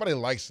 nobody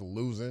likes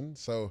losing,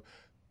 so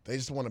they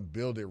just want to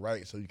build it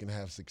right so you can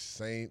have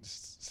sustained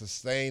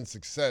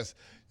success.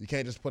 You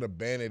can't just put a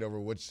Band-Aid over,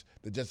 which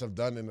the Jets have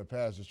done in the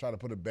past, just try to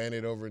put a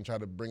Band-Aid over and try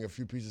to bring a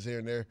few pieces here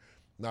and there.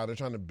 No, they're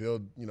trying to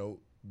build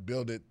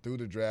it through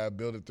the draft,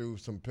 build it through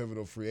some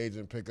pivotal free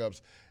agent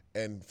pickups,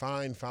 and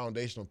find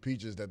foundational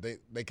pieces that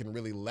they can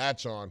really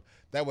latch on.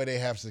 That way they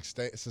have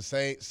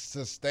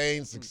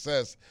sustained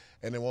success,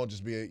 and it won't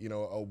just be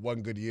a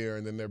one good year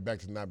and then they're back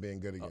to not being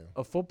good again.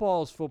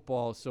 Football is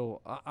football,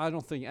 so I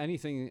don't think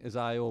anything is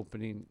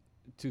eye-opening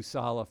to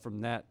Saleh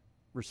from that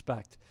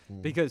respect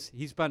because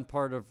he's been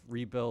part of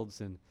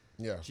rebuilds in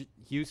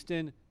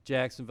Houston,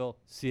 Jacksonville,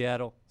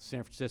 Seattle,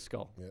 San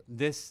Francisco. Yep.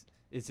 This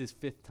is his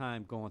 5th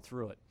time going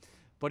through it.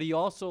 But he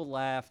also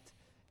laughed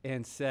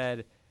and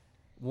said,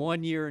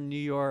 1 year in New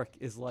York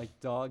is like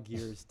dog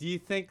years. Do you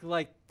think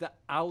like the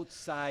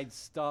outside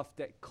stuff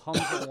that comes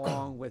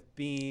along with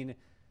being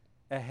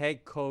a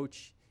head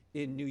coach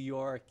in New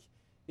York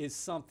is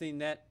something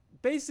that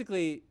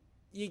basically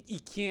you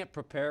can't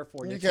prepare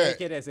for? You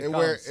take it as it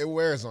comes. It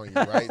wears on you,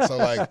 right? So,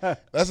 like,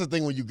 that's the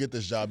thing when you get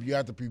this job. You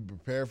have to be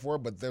prepared for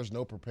it, but there's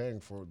no preparing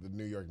for the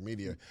New York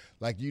media.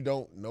 Like, you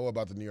don't know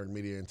about the New York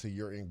media until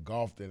you're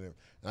engulfed in it.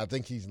 And I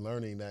think he's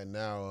learning that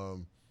now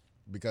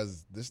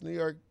because this New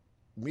York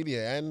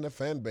media and the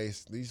fan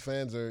base, these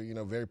fans are,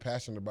 very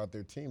passionate about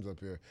their teams up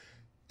here.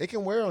 It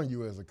can wear on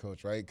you as a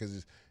coach, right?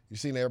 Because you've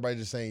seen everybody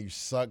just saying you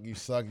suck,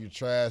 you're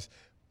trash.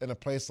 In a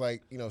place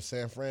like,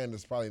 San Fran,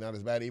 it's probably not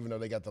as bad, even though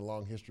they got the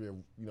long history of,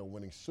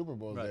 winning Super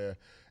Bowls there.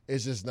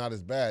 It's just not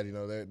as bad.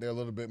 They're a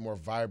little bit more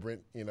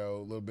vibrant, a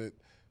little bit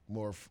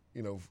more,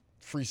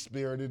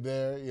 free-spirited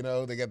there.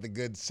 They got the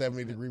good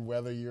 70-degree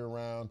weather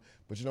year-round.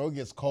 But, it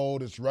gets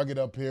cold. It's rugged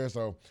up here.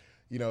 So,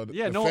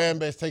 the fan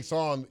base takes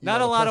on.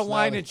 Not a lot of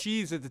wine and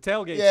cheese at the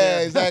tailgate. Yeah,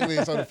 exactly.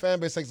 So the fan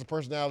base takes the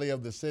personality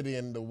of the city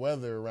and the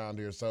weather around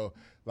here. So,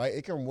 like,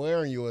 it can wear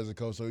on you as a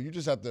coach. So you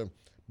just have to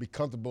be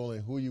comfortable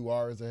in who you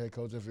are as a head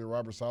coach if you're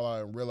Robert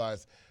Saleh and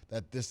realize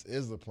that this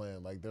is the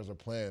plan. Like, there's a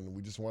plan.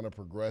 We just want to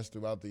progress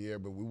throughout the year,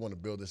 but we want to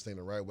build this thing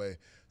the right way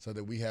so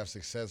that we have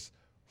success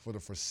for the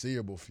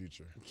foreseeable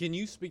future. Can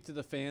you speak to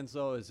the fans,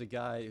 though, as a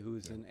guy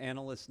who's an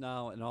analyst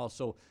now and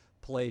also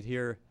played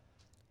here?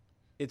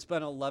 It's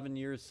been 11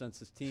 years since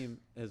this team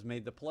has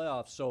made the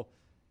playoffs, so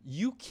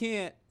you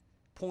can't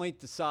point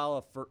to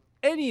Saleh for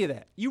any of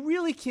that. You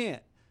really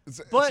can't.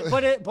 But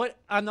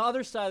on the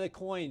other side of the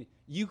coin,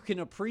 you can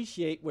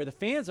appreciate where the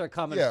fans are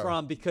coming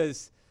from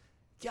because,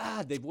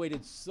 God, they've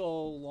waited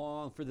so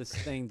long for this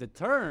thing to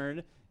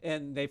turn,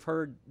 and they've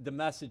heard the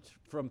message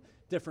from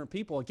different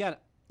people. Again,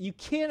 you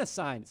can't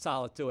assign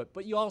Saleh to it,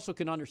 but you also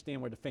can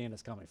understand where the fan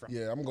is coming from.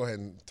 Yeah, I'm going to go ahead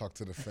and talk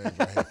to the fans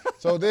right here.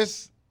 So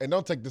this, and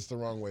don't take this the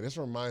wrong way, this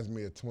reminds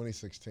me of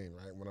 2016,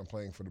 right, when I'm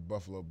playing for the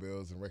Buffalo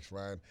Bills and Rex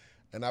Ryan.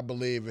 And I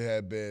believe it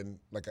had been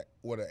like an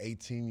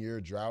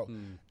 18-year drought.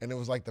 And it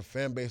was like the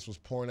fan base was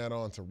pouring that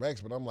on to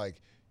Rex. But I'm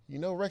like,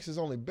 Rex has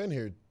only been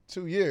here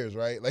 2 years,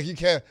 right? Like, you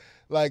can't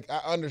 – like, I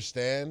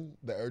understand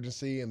the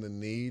urgency and the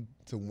need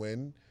to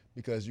win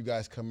because you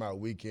guys come out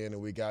week in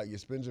and week out. You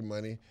spend your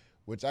money,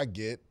 which I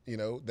get.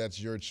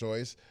 That's your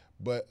choice.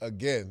 But,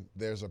 again,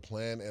 there's a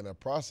plan and a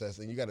process.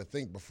 And you got to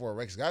think before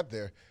Rex got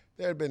there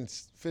had been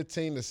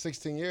 15 to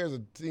 16 years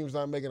of teams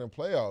not making the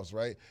playoffs,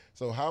 right?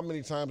 So how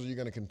many times are you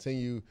going to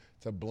continue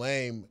to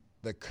blame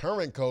the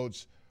current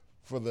coach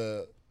for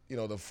the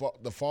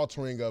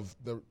faltering of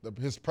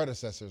his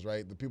predecessors,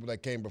 right? The people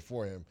that came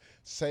before him.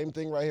 Same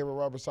thing right here with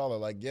Robert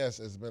Saleh. Like, yes,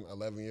 it's been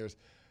 11 years.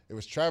 It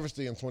was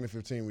travesty in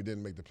 2015 we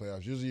didn't make the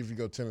playoffs. Usually if you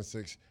go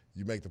 10-6,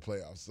 you make the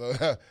playoffs. So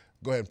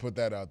go ahead and put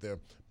that out there.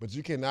 But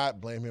you cannot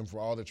blame him for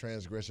all the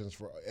transgressions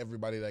for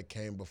everybody that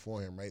came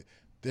before him, right?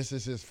 This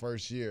is his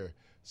first year.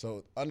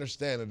 So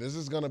understand that this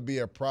is going to be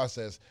a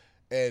process.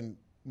 And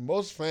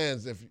most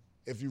fans, if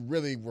you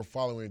really were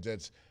following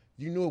Jets,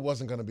 you knew it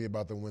wasn't going to be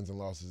about the wins and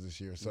losses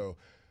this year. So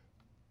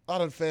a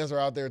lot of fans are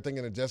out there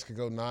thinking the Jets could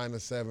go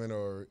 9-7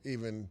 or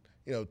even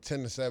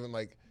 10-7.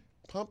 Like,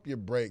 pump your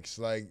brakes.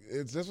 Like,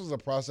 this was a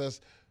process.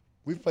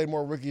 We've played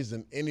more rookies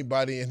than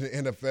anybody in the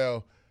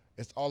NFL.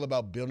 It's all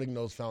about building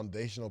those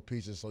foundational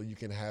pieces so you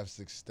can have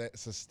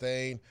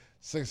sustained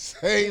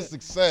success. Sustained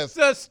success.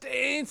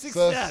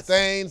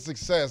 Sustained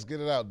success. Get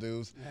it out,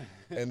 dudes.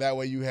 And that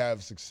way you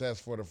have success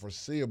for the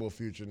foreseeable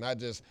future, not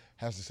just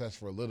have success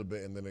for a little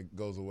bit and then it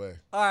goes away.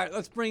 All right,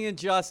 let's bring in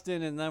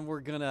Justin, and then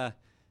we're going to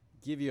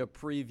give you a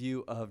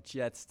preview of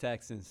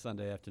Jets-Texans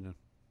Sunday afternoon.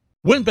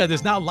 WynnBET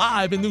is now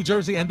live in New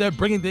Jersey, and they're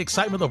bringing the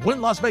excitement of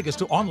Wynn Las Vegas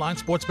to online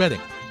sports betting.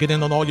 Get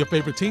in on all your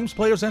favorite teams,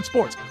 players, and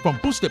sports, from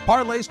boosted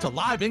parlays to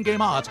live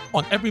in-game odds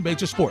on every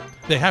major sport.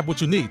 They have what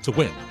you need to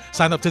win.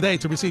 Sign up today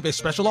to receive a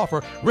special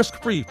offer,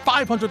 risk-free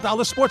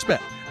 $500 sports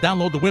bet.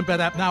 Download the WynnBET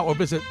app now or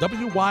visit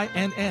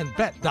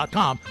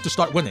wynnbet.com to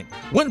start winning.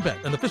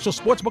 WynnBET, an official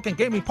sportsbook and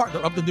gaming partner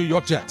of the New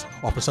York Jets.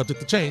 Offer subject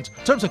to change.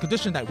 Terms and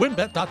conditions at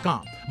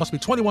wynnbet.com. Must be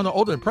 21 or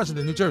older and present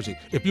in New Jersey.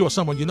 If you or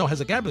someone you know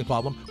has a gambling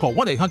problem, call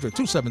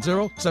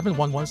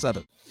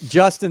 1-800-270-7117.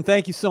 Justin,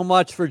 thank you so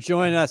much for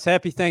joining us.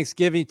 Happy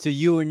Thanksgiving to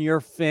you and your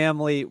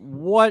family.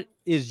 What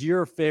is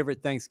your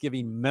favorite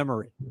Thanksgiving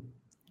memory?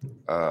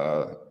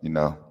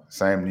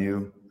 Same to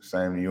you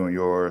and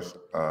yours.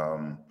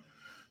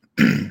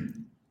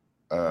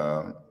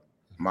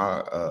 My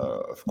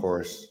of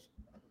course,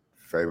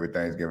 favorite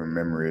Thanksgiving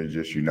memory is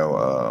just,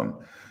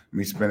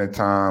 me spending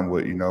time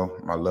with,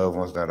 my loved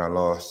ones that I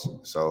lost.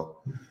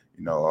 So,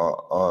 You know,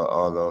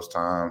 all those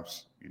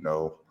times, you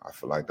know, I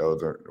feel like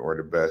those were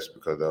the best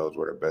because those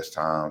were the best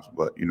times.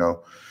 But, you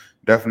know,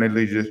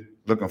 definitely just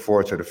looking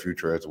forward to the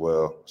future as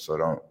well.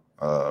 So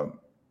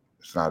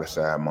it's not a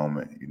sad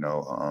moment, you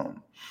know.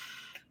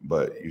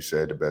 But you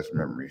said the best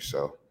memory,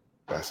 so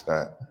that's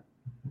that.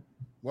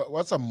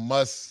 What's a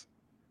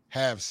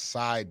must-have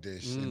side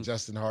dish in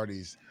Justin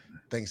Hardee's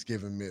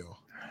Thanksgiving meal?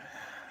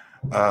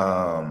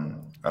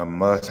 A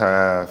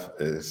must-have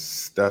is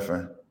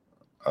stuffing.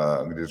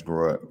 Just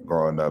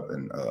growing up,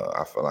 and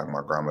I feel like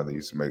my grandmother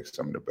used to make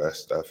some of the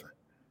best stuffing.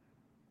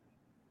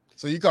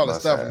 So you call it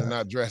stuffing and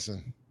not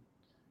dressing?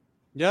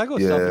 Yeah, I go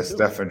stuffing. Too.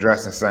 Stuffing,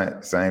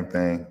 dressing, same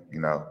thing.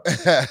 You know.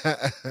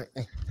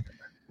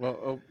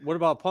 Well, what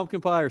about pumpkin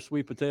pie or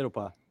sweet potato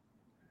pie?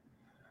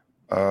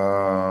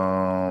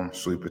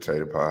 Sweet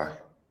potato pie.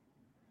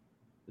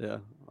 Yeah.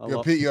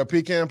 You a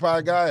pecan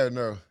pie guy or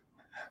no?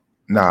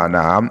 Nah.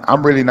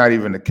 I'm really not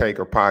even a cake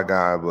or pie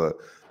guy, but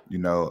you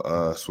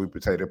know, sweet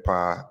potato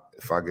pie.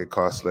 If I get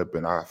caught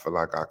slipping, I feel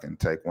like I can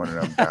take one of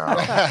them down.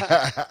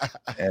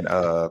 And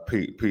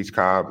peach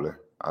cobbler.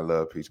 I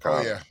love peach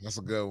cobbler. Oh yeah, that's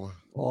a good one.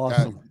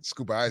 Awesome.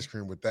 Scoop of ice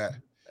cream with that.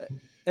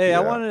 Hey, yeah.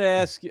 I wanted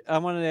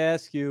to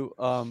ask you.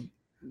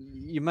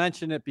 You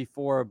mentioned it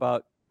before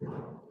about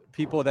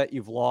people that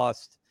you've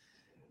lost.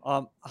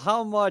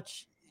 How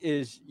much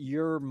is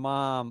your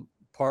mom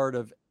part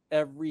of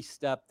every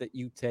step that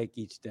you take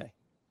each day?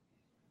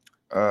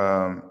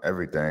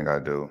 Everything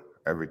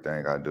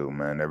I do,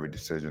 man. Every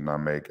decision I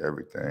make,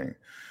 everything.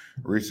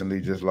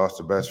 Recently just lost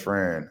a best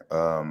friend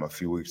a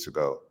few weeks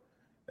ago.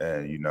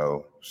 And, you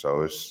know,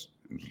 so it's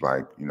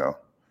like, you know,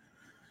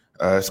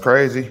 it's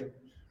crazy,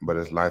 but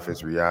it's life,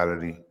 it's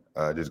reality.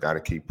 Just got to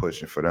keep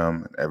pushing for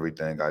them.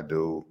 Everything I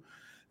do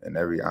and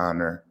every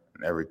honor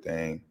and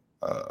everything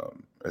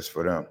is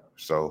for them.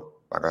 So,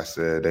 like I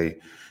said,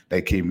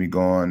 they keep me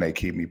going. They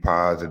keep me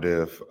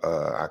positive.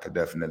 I could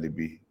definitely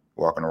be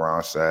walking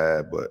around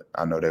sad, but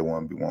I know they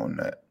wouldn't be wanting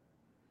that.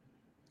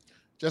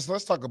 Just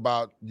let's talk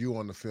about you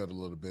on the field a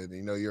little bit.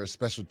 You know, you're a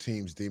special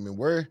teams demon.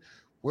 Where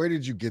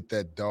did you get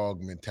that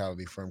dog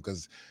mentality from?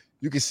 Because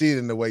you can see it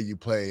in the way you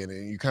play,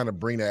 and you kind of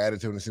bring that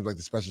attitude. And it seems like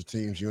the special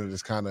teams unit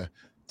is kind of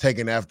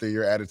taking after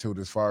your attitude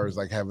as far as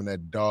like having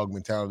that dog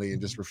mentality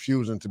and just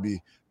refusing to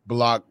be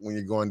blocked when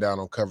you're going down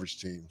on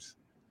coverage teams.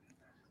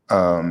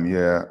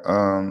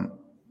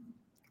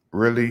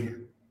 Really,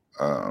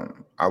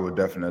 I would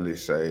definitely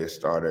say it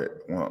started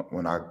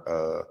when I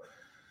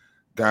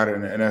got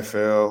in the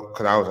NFL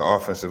because I was an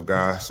offensive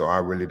guy, so I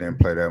really didn't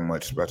play that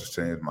much special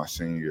teams my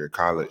senior year of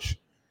college.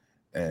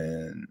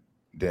 And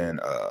then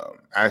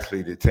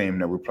actually the team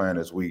that we're playing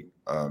this week,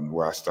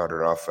 where I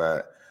started off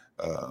at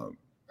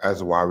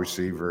as a wide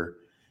receiver,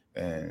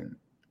 and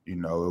you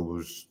know it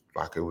was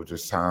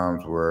just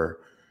times where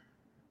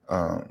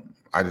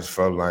I just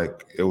felt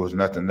like it was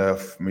nothing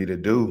left for me to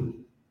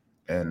do,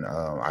 and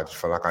I just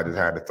felt like I just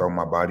had to throw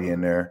my body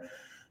in there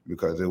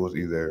because it was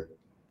either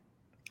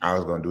I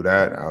was going to do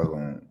that, I was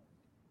going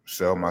to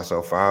sell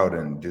myself out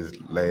and just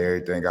lay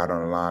everything out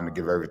on the line to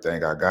give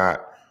everything I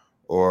got,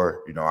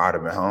 or, you know, I'd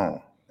have been home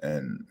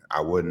and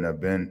I wouldn't have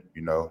been,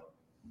 you know,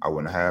 I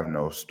wouldn't have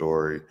no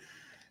story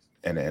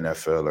in the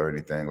NFL or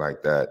anything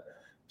like that.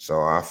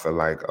 So I feel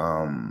like,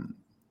 and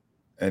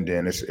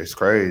then it's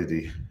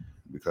crazy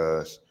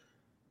because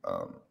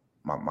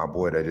my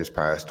boy that just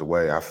passed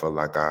away, I feel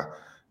like I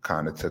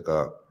kind of took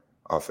up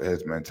off of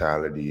his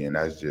mentality, and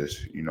that's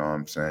just, you know what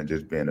I'm saying,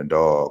 just being a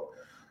dog.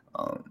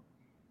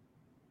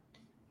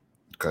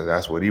 Because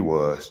that's what he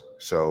was.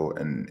 So,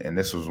 and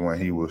this was when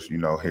he was, you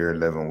know, here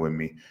living with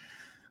me,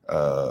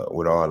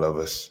 with all of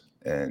us.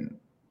 And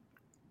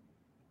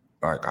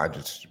like, I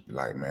just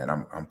like, man,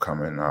 I'm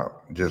coming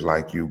out just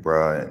like you,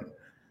 bro. And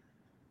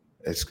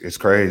it's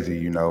crazy,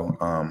 you know,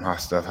 how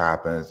stuff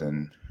happens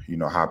and, you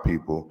know, how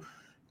people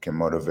can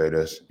motivate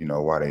us, you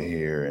know, while they're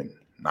here and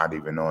not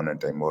even knowing that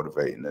they're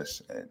motivating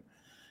us. And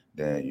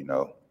then, you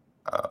know,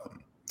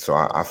 so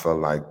I felt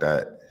like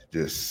that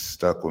just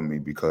stuck with me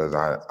because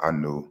I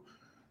knew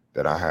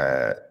that I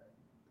had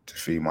to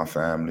feed my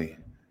family,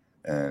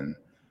 and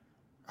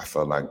I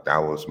felt like that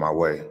was my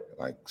way.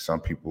 Like some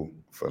people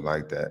feel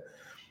like that,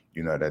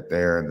 you know, that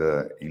they're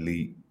the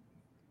elite,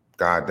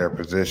 got their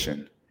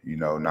position, you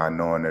know, not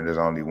knowing that there's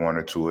only one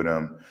or two of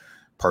them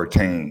per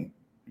team,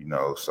 you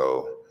know.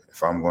 So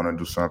if I'm going to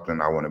do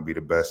something, I want to be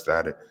the best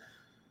at it.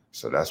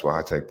 So that's why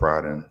I take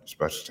pride in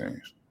special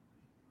teams.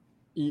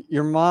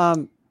 Your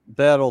mom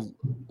battled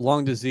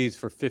lung disease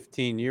for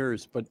 15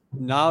 years, but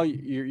now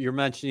you're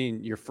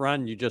mentioning your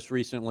friend you just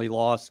recently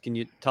lost. Can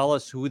you tell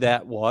us who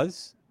that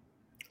was?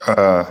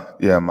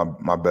 Yeah,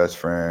 my best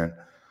friend,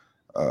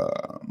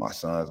 my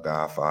son's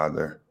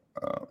godfather.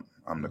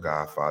 I'm the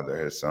godfather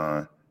of his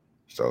son.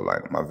 So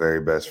like my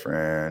very best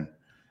friend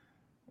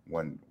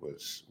went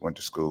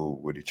to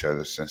school with each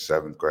other since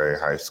 7th grade,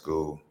 high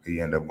school. He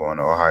ended up going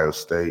to Ohio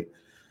State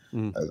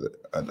as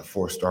a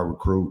 4-star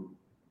recruit.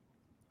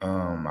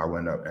 I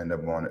ended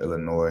up going to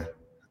Illinois.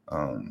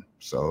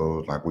 So it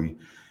was like we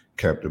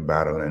kept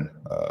battling,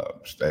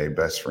 stayed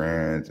best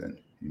friends, and,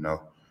 you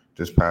know,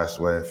 just passed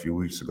away a few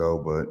weeks ago.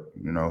 But,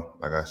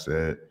 like I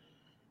said,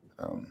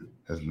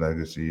 his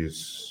legacy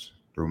is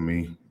through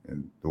me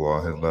and through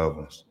all his loved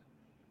ones.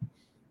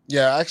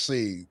 Yeah, I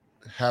actually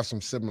have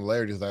some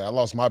similarities. Like I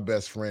lost my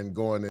best friend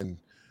going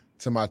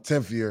into my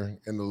 10th year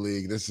in the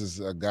league. This is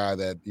a guy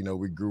that,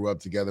 we grew up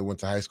together, went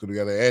to high school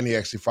together, and he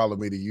actually followed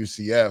me to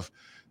UCF.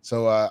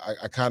 So I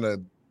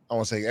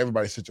want to say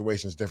everybody's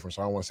situation is different.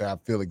 So I want to say I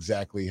feel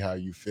exactly how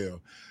you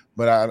feel.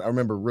 But I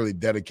remember really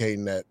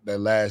dedicating that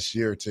last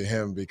year to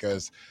him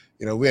because,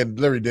 we had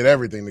literally did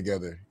everything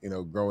together,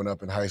 growing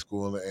up in high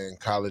school and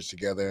college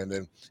together. And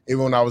then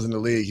even when I was in the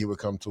league, he would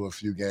come to a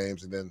few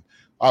games. And then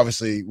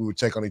obviously we would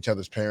check on each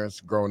other's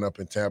parents growing up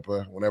in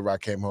Tampa. Whenever I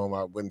came home,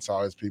 I went and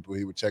saw his people.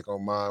 He would check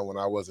on mine when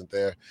I wasn't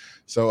there.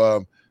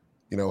 So,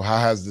 how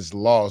has this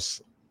loss,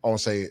 I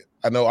won't say,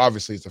 I know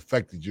obviously it's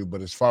affected you,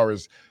 but as far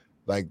as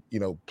like,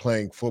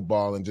 playing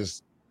football and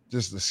just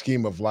the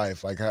scheme of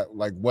life,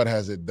 what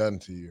has it done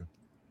to you?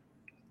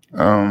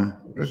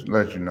 Just to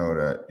let you know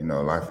that,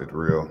 life is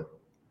real.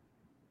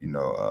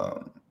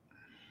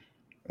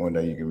 One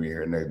day you can be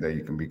here, next day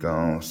you can be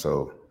gone.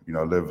 So,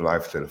 live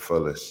life to the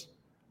fullest.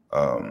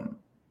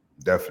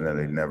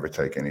 Definitely never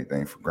take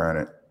anything for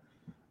granted.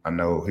 I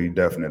know he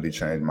definitely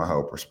changed my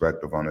whole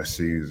perspective on this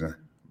season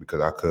because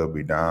I could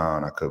be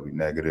down, I could be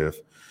negative,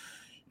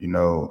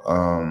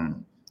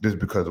 just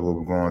because of what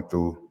we're going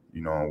through,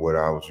 and what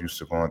I was used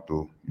to going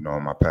through, in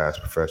my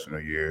past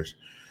professional years,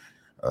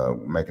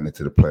 making it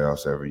to the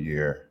playoffs every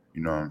year,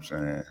 you know what I'm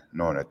saying?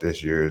 Knowing that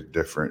this year is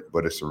different,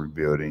 but it's a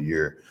rebuilding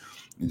year.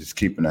 And just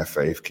keeping that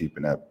faith,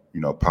 keeping that,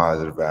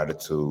 positive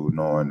attitude,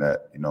 knowing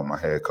that, my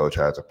head coach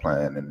has a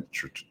plan and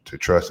to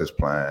trust his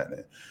plan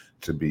and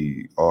to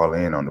be all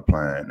in on the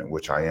plan, and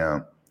which I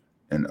am.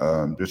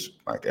 And just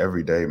like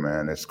every day,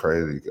 man, it's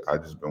crazy. I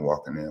just been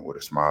walking in with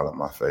a smile on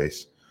my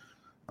face.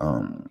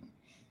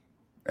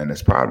 And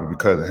it's probably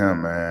because of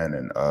him, man.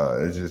 And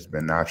it's just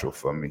been natural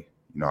for me.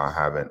 I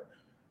haven't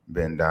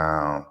been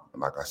down.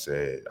 Like I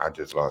said, I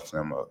just lost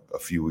him a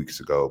few weeks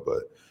ago,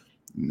 but,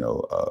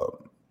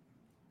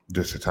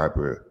 just the type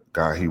of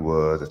guy he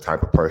was, the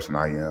type of person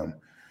I am.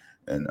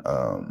 And,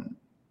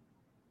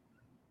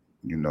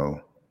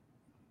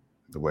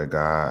 the way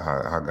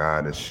how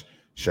God is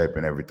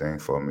shaping everything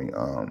for me.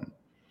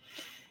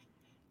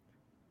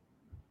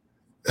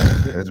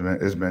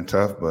 It's been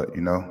tough, but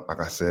like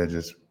I said,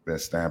 just been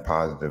staying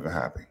positive and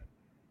happy.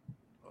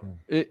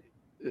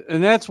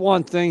 And that's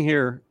one thing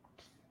here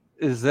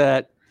is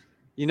that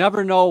you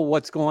never know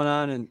what's going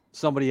on in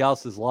somebody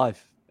else's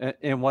life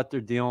and what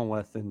they're dealing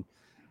with. And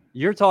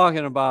you're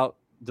talking about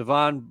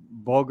Devon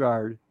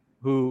Bogard,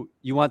 who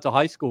you went to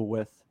high school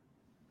with,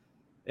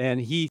 and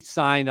he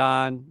signed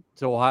on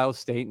to Ohio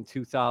State in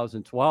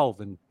 2012.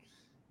 And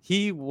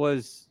he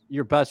was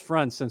your best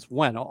friend since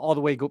when? All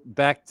the way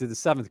back to the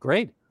 7th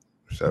grade.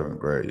 7th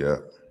grade, yeah.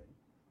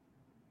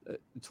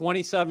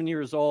 27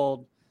 years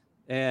old,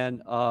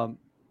 and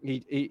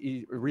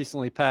he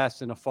recently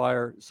passed in a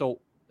fire. So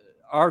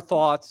our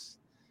thoughts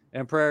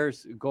and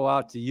prayers go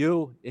out to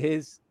you,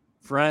 his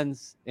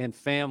friends, and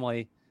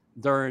family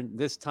during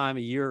this time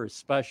of year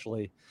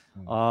especially.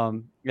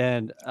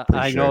 And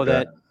I know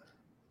that,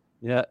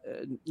 yeah,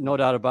 no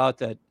doubt about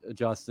that,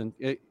 Justin.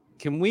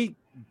 Can we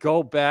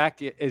go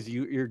back as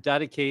you're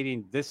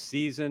dedicating this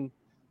season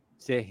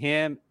to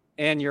him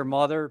and your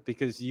mother,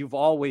 because you've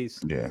always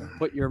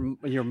put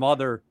your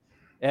mother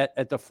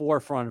at the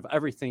forefront of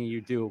everything you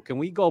do? Can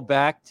we go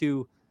back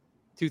to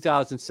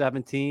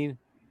 2017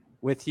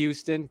 with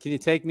Houston? Can you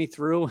take me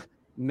through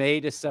May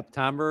to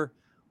September,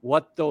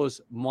 what those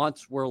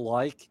months were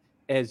like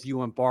as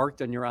you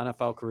embarked on your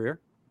NFL career?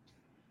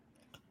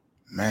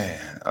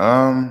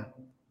 Man,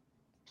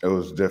 it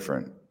was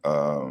different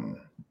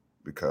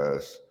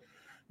because,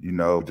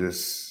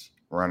 just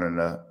running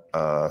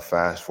a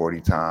fast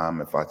 40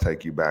 time, if I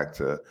take you back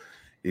to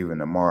even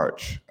the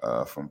March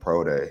from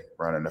Pro Day,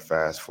 running a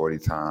fast 40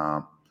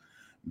 time,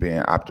 being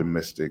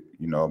optimistic,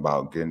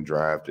 about getting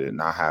drafted,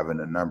 not having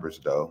the numbers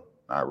though,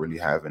 not really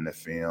having the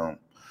film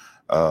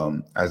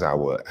as I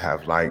would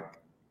have liked.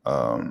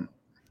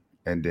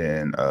 And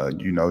then,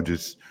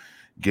 just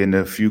getting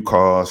a few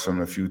calls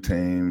from a few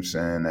teams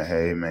saying that,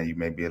 hey, man, you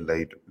may be a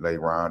late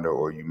rounder,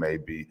 or you may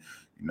be,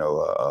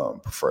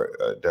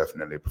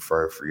 definitely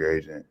preferred free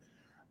agent.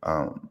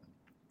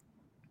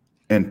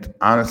 And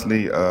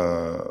honestly,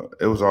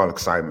 it was all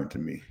excitement to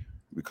me,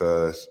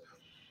 because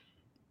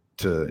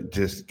to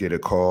just get a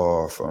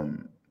call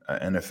from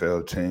an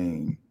NFL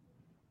team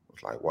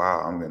was like,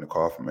 wow, I'm getting a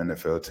call from an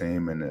NFL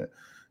team, and to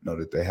know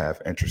that they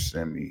have interest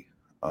in me.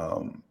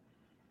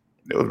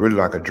 It was really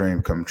like a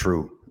dream come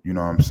true. You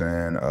know what I'm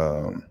saying?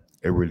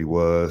 It really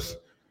was.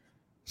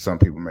 Some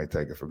people may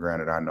take it for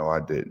granted. I know I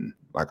didn't.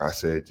 Like I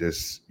said,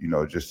 just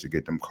to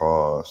get them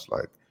calls,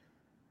 like,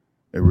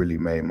 it really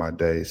made my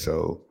day.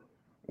 So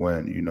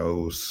when, it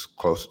was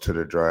closer to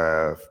the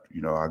draft,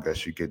 I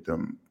guess you get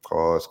them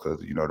calls because,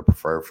 the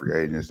preferred free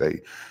agents,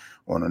 they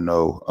want to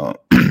know.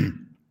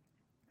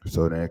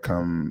 So then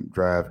come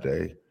draft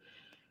day,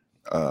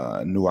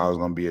 I knew I was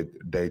going to be a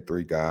day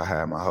 3 guy. I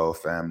had my whole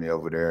family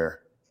over there.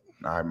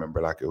 I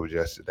remember like it was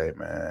yesterday,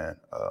 man.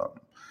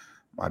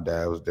 My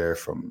dad was there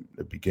from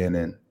the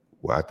beginning.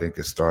 Well, I think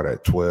it started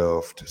at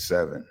 12 to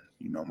 7.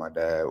 My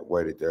dad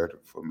waited there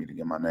for me to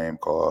get my name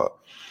called,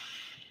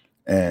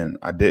 and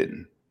I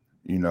didn't.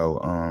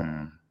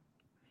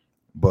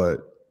 But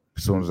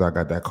as soon as I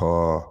got that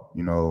call,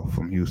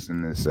 from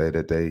Houston to say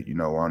that they,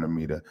 wanted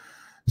me to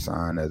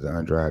sign as an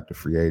undrafted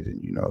free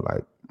agent,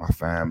 like my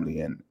family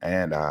and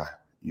I,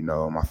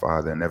 my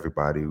father and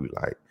everybody, we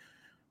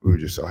were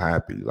just so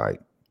happy,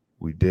 like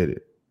we did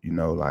it,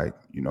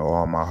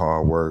 all my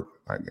hard work,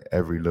 like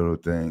every little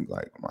thing,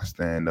 like my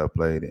stand up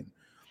late and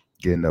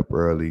getting up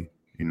early,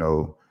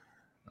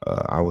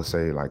 I would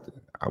say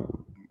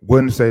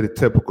wouldn't say the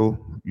typical,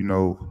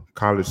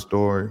 college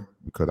story,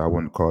 because I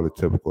wouldn't call it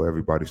typical.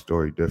 Everybody's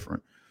story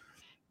different.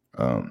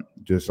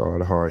 Just all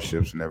the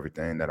hardships and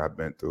everything that I've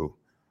been through.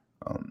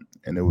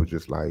 And it was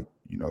just like,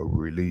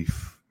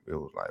 relief. It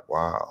was like,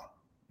 wow,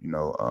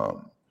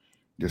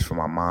 just for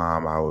my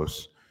mom, I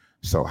was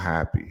so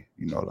happy,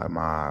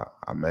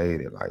 I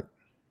made it. Like,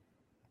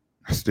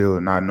 still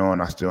not knowing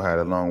I still had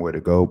a long way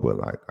to go, but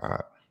like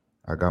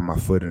I got my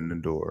foot in the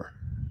door,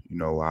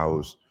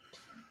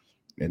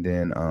 and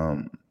then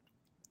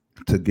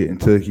to get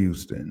into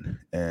Houston,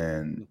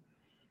 and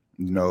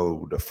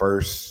the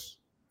first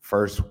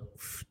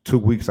 2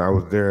 weeks I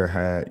was there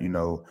had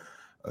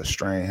a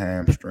strained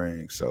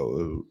hamstring,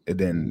 so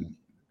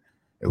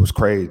it was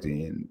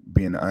crazy. And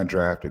being an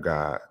undrafted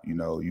guy,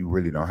 you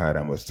really don't have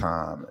that much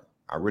time.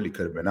 I really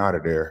could have been out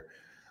of there,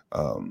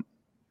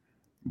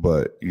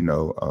 but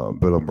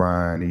Bill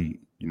O'Brien, he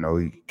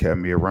kept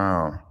me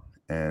around,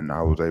 and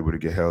I was able to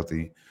get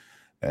healthy.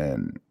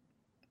 And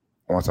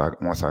once I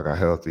got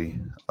healthy,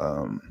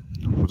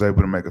 was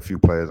able to make a few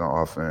plays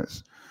on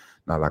offense.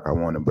 Not like I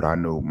wanted, but I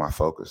knew my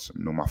focus.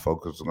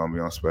 Was going to be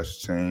on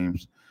special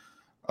teams.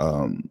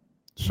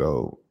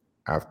 So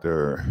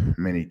after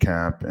mini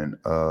camp and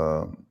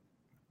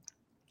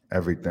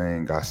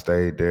everything, I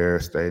stayed there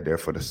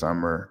for the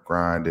summer,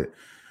 grinded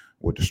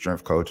with the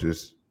strength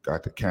coaches,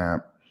 got to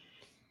camp.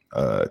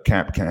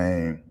 Camp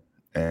came,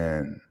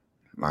 and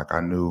like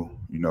I knew,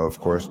 of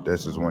course,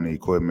 this is when the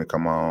equipment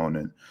come on,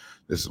 and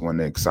this is when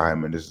the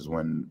excitement, this is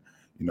when,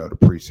 the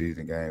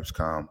preseason games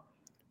come.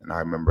 And I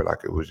remember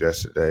like it was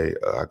yesterday,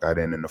 I got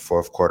in the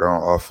fourth quarter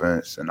on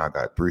offense, and I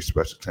got 3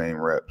 special team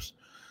reps.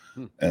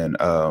 And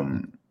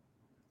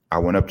I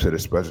went up to the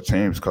special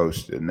teams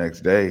coach the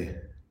next day,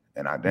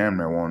 and I damn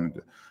near wanted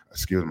to,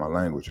 excuse my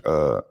language,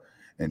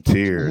 in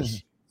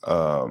tears,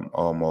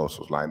 almost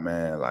was like,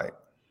 man, like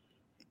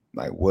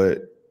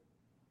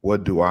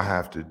what do I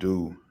have to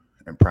do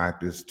in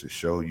practice to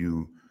show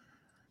you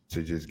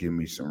to just give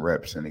me some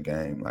reps in the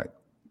game? Like,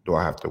 do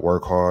I have to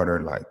work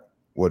harder? Like,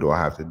 what do I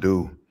have to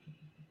do?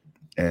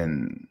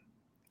 And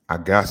I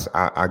guess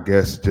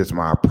just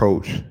my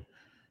approach,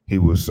 he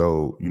was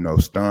so,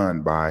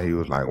 stunned by. He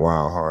was like,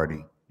 wow,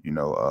 Hardee,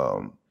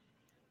 that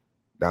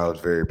was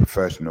very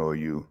professional of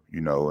you,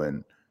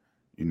 and,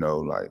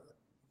 like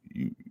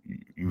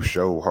you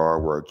show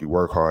hard work. You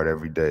work hard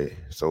every day.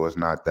 So it's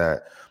not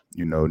that,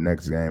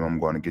 next game I'm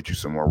going to get you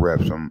some more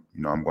reps. I'm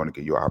going to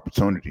get you an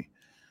opportunity.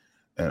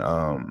 And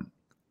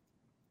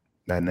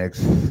that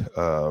next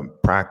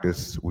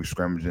practice, we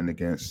scrimmaging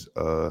against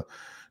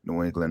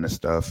New England and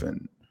stuff,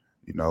 and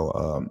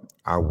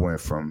I went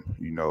from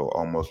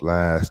almost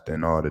last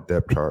in all the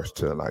depth charts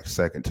to like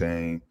second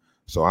team.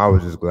 So I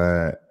was just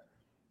glad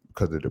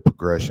because of the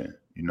progression,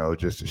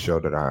 just to show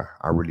that I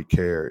really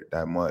cared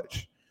that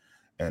much.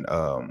 And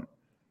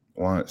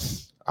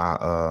once I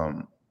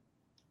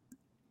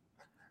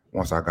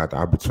got the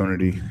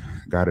opportunity,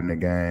 got in the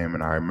game,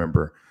 and I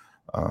remember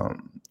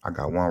I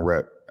got 1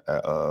 rep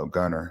at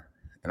gunner,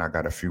 and I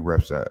got a few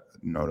reps at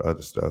the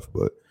other stuff,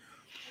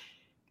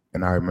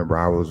 and I remember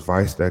I was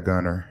vice that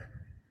gunner,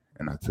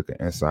 and I took an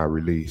inside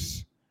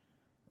release,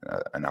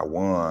 and I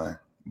won,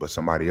 but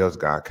somebody else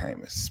came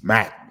and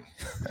smacked me.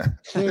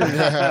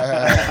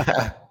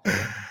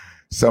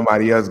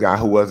 Somebody else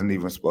who wasn't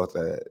even supposed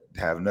to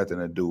have nothing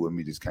to do with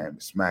me just came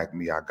and smacked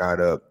me. I got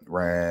up,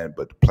 ran,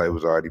 but the play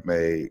was already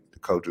made. The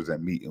coach was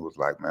at meeting, was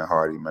like, man,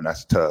 Hardee, man,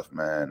 that's tough,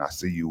 man. I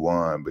see you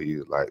won, but he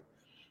was like,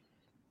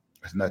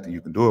 there's nothing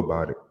you can do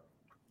about it.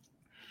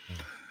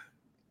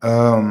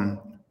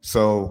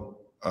 So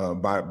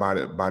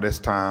by this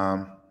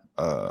time,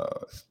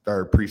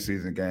 third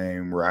preseason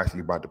game, we're actually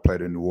about to play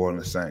the New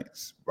Orleans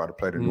Saints.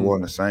 New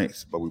Orleans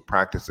Saints, but we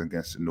practiced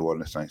against the New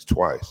Orleans Saints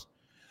twice.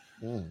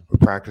 We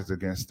practiced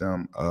against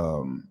them.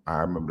 I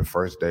remember the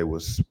first day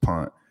was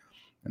punt,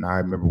 and I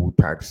remember we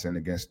practicing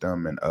against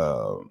them, and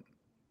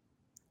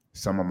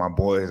some of my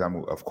boys,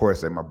 of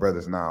course, they're my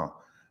brothers now,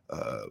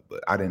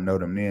 but I didn't know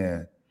them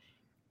then.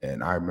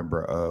 And I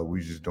remember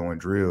we just doing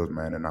drills,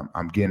 man, and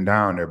I'm getting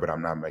down there, but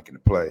I'm not making the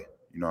play.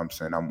 You know what I'm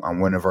saying? I'm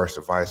winning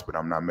versus vice, but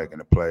I'm not making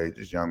the play,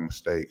 just young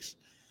mistakes.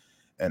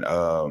 And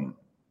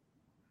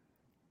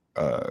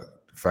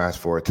fast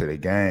forward to the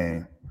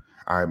game,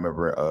 I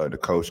remember the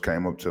coach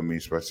came up to me,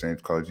 special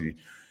teams coach.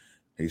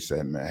 He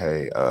said, man,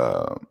 hey,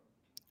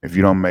 if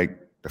you don't make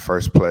the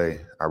first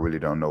play, I really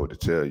don't know what to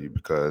tell you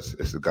because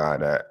it's a guy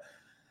that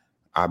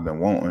I've been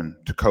wanting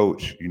to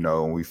coach,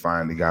 and we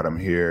finally got him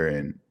here,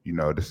 and,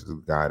 this is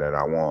the guy that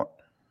I want.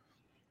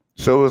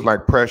 So it was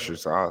like pressure.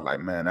 So I was like,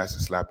 man, that's a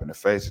slap in the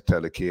face to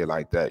tell a kid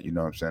like that, you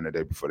know what I'm saying, the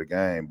day before the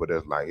game. But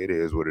it's like, it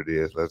is what it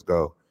is. Let's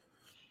go.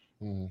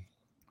 Mm-hmm.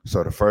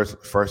 So the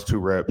first 2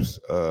 reps,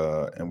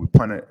 and we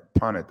punted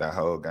that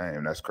whole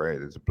game. That's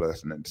crazy. It's a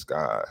blessing in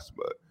disguise.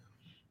 But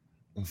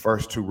the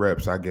first 2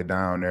 reps, I get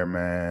down there,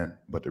 man.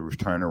 But the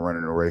returner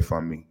running away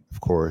from me, of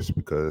course,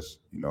 because,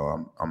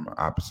 I'm on the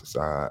opposite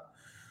side.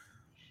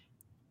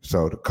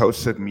 So the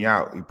coach took me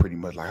out. He pretty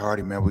much like,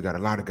 Hardee, man, we got a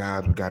lot of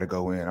guys. We got to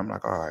go in. I'm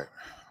like, all right,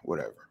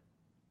 whatever.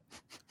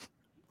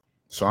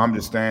 So I'm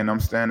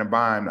standing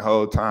by him the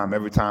whole time.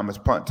 Every time it's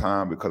punt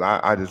time because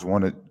I just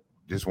want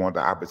the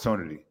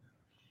opportunity.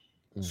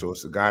 Mm-hmm. So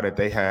it's a guy that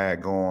they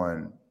had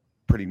going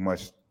pretty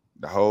much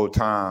the whole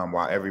time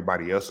while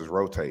everybody else is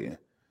rotating.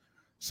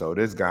 So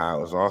this guy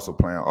was also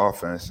playing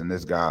offense, and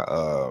this guy,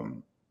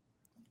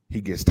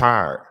 he gets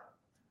tired.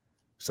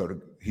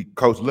 So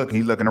coach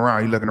he's looking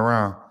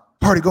around.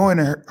 Hardee, go in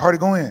there. Hardee,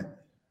 go in.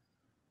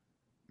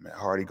 Man,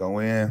 Hardee go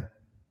in.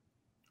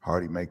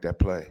 Hardee make that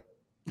play.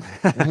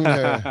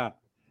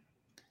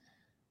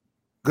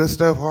 Good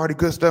stuff, Hardee.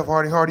 Good stuff,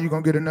 Hardee. Hardee, you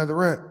going to get another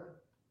rep.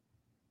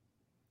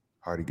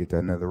 Hardee get that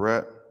another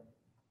rep.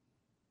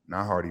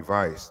 Now Hardee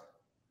vice.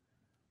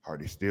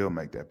 Hardee still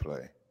make that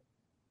play.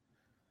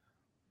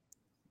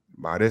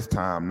 By this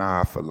time, now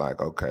I feel like,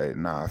 okay,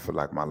 now I feel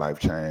like my life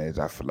changed.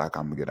 I feel like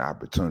I'm going to get an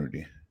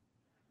opportunity.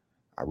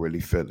 I really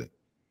feel it.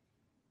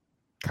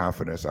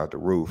 Confidence out the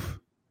roof.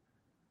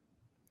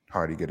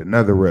 Hardee get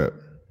another rep.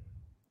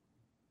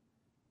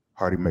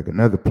 Hardee make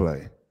another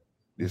play.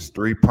 There's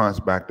 3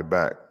 punts back to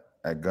back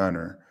at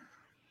gunner.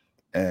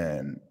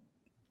 And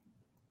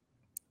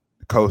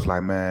the coach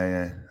like,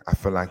 man, I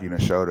feel like you done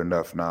showed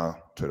enough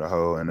now to the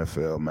whole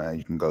NFL, man.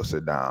 You can go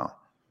sit down.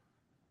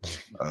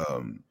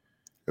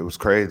 It was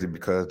crazy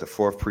because the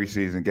 4th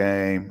preseason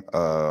game,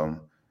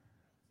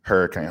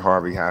 Hurricane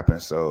Harvey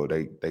happened, so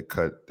they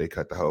cut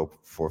the whole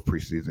 4th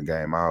preseason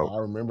game out. I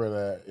remember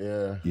that,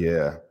 yeah.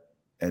 Yeah,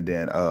 and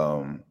then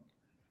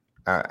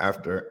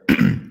after,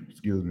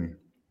 excuse me,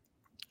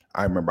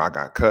 I remember I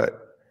got cut,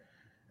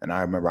 and I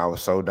remember I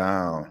was so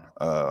down.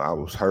 I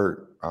was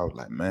hurt. I was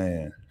like,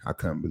 man, I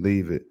couldn't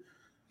believe it.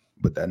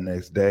 But that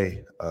next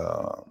day,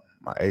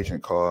 my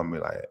agent called me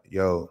like,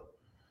 yo,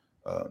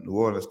 New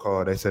Orleans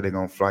called. They said they're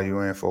gonna fly you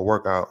in for a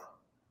workout.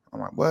 I'm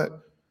like, what?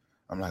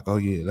 I'm like, oh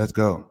yeah, let's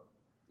go.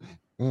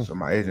 So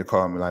my agent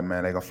called me like,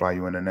 man, they're going to fly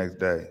you in the next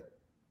day.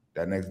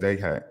 That next day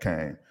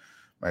came.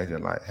 My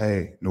agent like,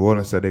 hey, New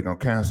Orleans said they're going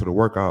to cancel the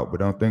workout,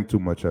 but don't think too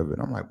much of it.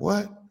 I'm like,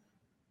 what?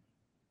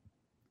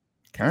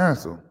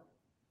 Cancel?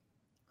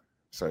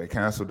 So they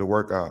canceled the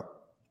workout.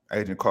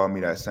 Agent called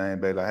me that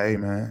same day like, hey,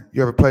 man,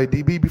 you ever played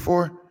DB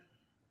before?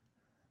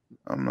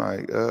 I'm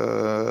like,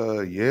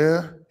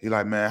 yeah. He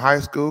like, man, high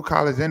school,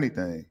 college,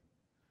 anything.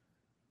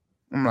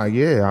 I'm like,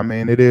 yeah, I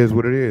mean, it is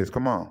what it is.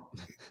 Come on.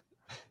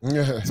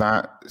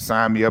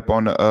 Signed me up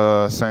on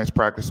the Saints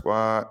practice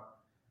squad.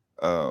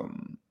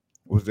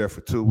 Was there for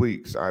 2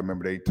 weeks. I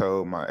remember they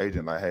told my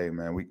agent like, "Hey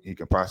man, he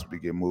can possibly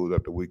get moved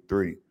up to week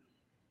 3."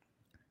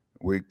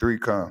 Week 3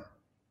 come.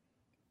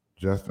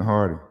 Justin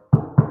Hardee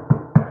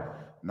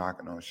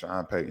knocking on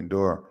Sean Payton's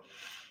door.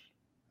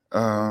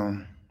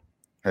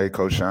 Hey,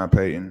 Coach Sean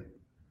Payton.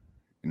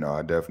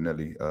 I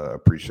definitely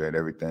appreciate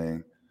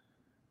everything.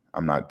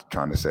 I'm not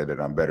trying to say that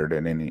I'm better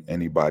than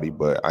anybody,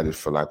 but I just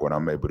feel like what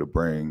I'm able to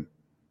bring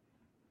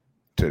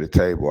to the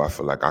table, I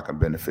feel like I can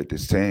benefit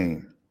this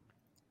team.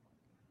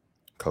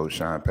 Coach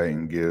Sean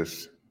Payton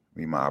gives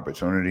me my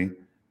opportunity.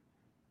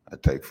 I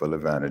take full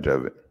advantage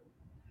of it.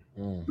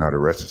 Now the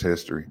rest is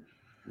history.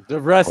 The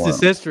rest is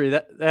history.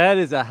 That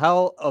is a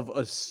hell of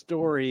a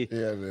story.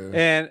 Yeah, man.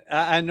 And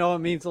I know it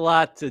means a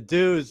lot to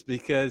Douz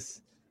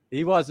because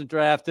he wasn't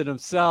drafted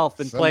himself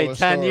and played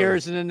 10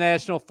 years in the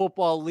National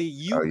Football League.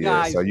 You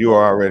guys. So you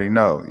already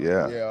know.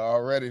 Yeah. Yeah, I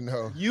already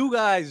know. You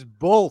guys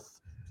both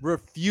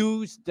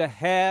refused to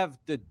have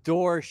the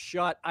door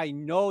shut. I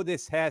know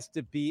this has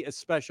to be a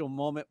special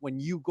moment when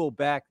you go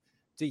back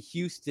to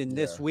Houston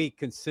this week,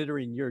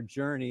 considering your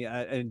journey.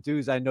 And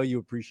Douz, I know you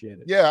appreciate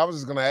it. Yeah, I was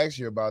just going to ask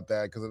you about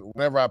that because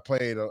whenever I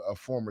played a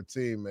former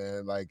team,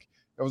 man, like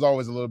there was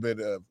always a little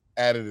bit of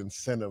added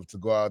incentive to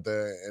go out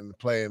there and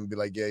play and be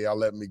like, yeah, y'all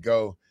let me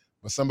go.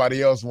 But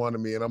somebody else wanted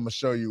me, and I'm going to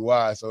show you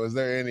why. So is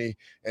there any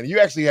 – and you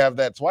actually have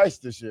that twice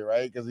this year,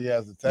 right? Because he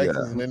has the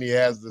Texans and then he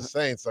has the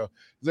Saints. So is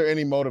there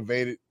any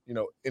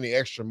any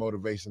extra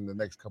motivation the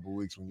next couple of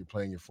weeks when you're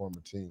playing your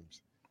former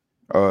teams?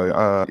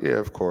 Yeah,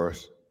 of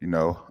course.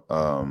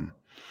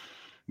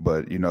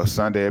 But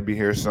Sunday will be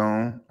here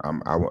soon.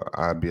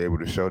 I'll be able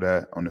to show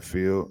that on the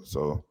field.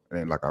 So it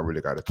ain't like I really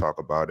got to talk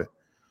about it.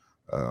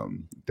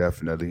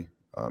 Definitely.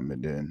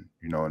 And then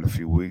in a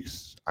few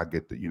weeks I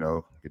get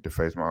to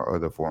face my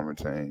other former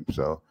team.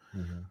 So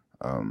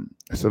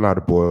it's a lot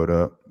of boiled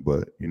up,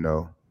 but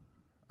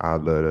I'll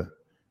let her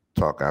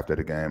talk after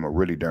the game or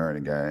really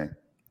during the game.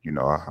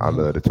 I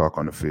love to talk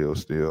on the field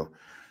still.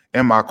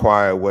 In my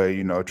quiet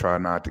way, try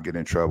not to get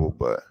in trouble,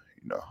 but,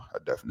 I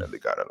definitely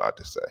got a lot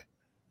to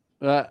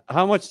say.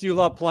 How much do you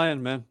love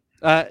playing, man?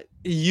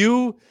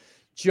 You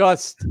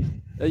just,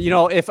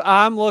 if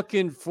I'm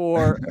looking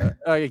for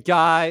a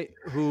guy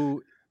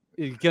who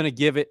is going to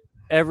give it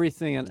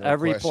everything in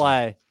every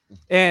play,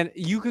 and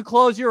you could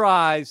close your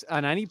eyes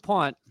on any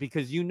punt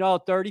because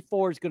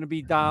 34 is going to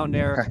be down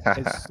there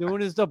as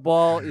soon as the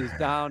ball is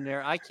down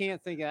there. I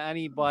can't think of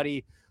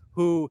anybody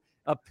who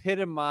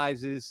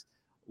epitomizes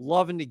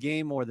loving the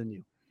game more than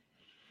you.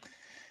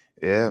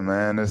 Yeah,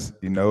 man.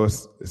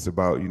 It's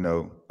about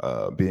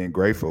being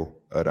grateful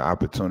of the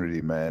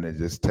opportunity, man, and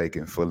just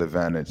taking full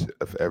advantage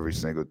of every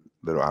single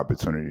little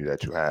opportunity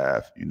that you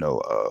have.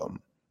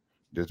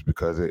 Just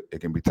because it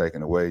can be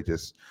taken away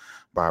just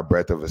by a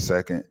breath of a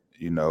second.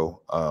 And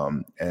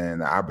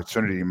the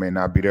opportunity may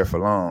not be there for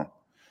long.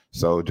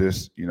 So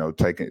just,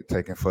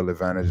 taking full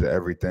advantage of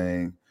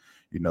everything,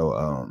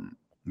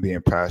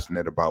 being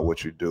passionate about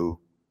what you do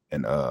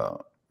and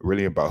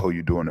really about who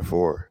you're doing it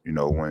for.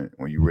 When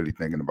you're really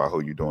thinking about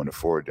who you're doing it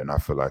for, then I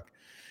feel like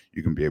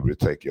you can be able to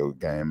take your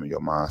game and your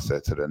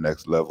mindset to the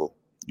next level.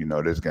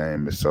 This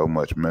game is so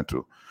much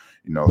mental,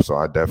 so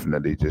I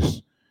definitely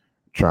just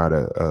try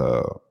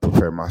to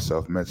prepare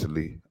myself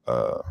mentally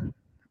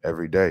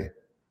every day.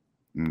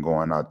 And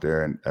going out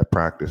there and at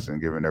practice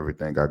and giving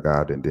everything I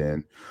got, and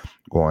then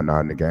going out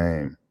in the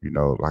game,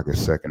 like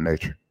it's second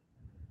nature.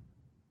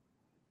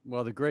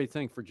 Well, the great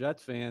thing for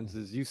Jets fans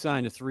is you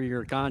signed a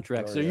 3-year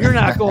contract, so you're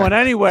not going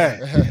anywhere.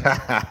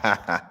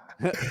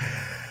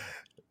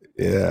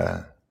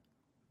 Yeah.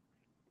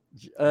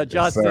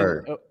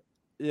 Justin,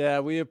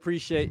 we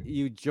appreciate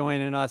you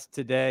joining us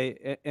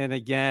today. And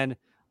again,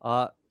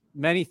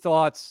 many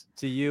thoughts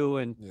to you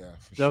and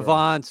the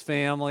Vaughn's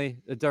family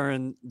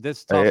during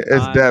this tough time.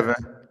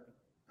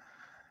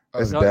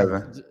 It's Devin.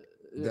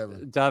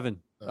 It's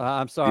Devin.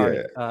 I'm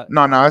sorry. Yeah.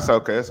 No, it's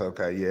okay. It's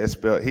okay. Yeah, it's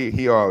spelled.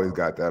 He always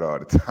got that all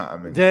the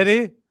time. Did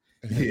he?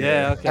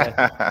 Yeah. Okay.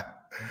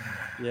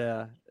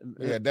 Yeah.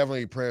 Yeah.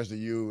 Definitely prayers to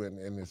you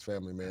and his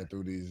family, man,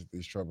 through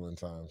these troubling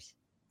times.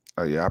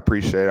 Oh yeah, I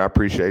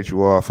appreciate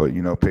you all for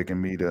picking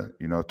me to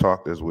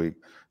talk this week.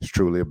 It's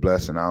truly a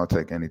blessing. I don't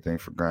take anything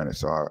for granted,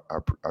 so I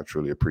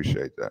truly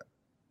appreciate that.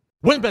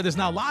 WynnBET is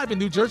now live in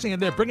New Jersey,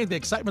 and they're bringing the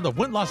excitement of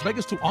Wynn Las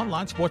Vegas to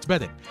online sports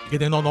betting.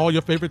 Get in on all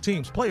your favorite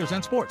teams, players,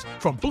 and sports,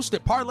 from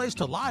boosted parlays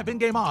to live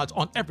in-game odds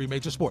on every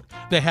major sport.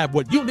 They have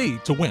what you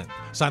need to win.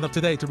 Sign up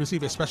today to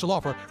receive a special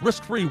offer,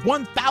 risk-free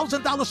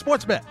 $1,000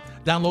 sports bet.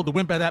 Download the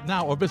WynnBET app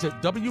now or visit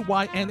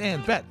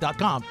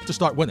wynnbet.com to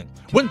start winning.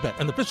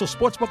 WynnBET, an official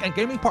sportsbook and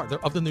gaming partner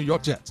of the New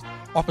York Jets.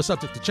 Offer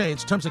subject to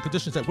change. Terms and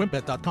conditions at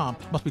wynnbet.com.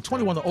 Must be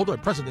 21 or older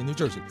and present in New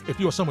Jersey. If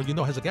you or someone you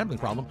know has a gambling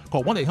problem,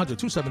 call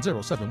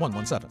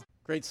 1-800-270-7117.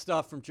 Great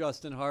stuff from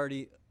Justin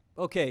Hardee.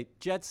 Okay,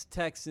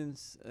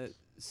 Jets-Texans,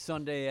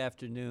 Sunday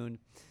afternoon.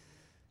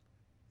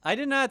 I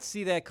did not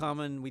see that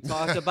coming. We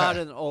talked about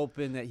it in the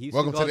open that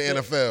Houston. Welcome to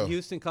the NFL.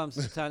 Houston comes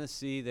to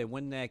Tennessee. They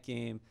win that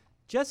game.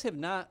 Jets have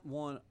not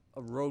won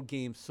a road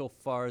game so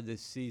far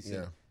this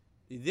season.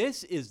 Yeah.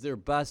 This is their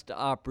best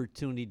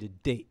opportunity to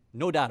date.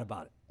 No doubt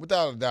about it.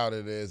 Without a doubt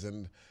it is.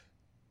 And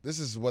this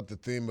is what the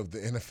theme of the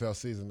NFL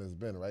season has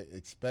been, right?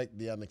 Expect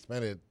the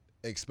unexpected.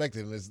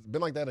 And it's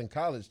been like that in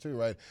college too,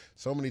 right?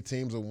 So many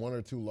teams with 1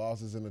 or 2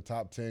 losses in the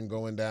top 10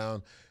 going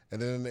down.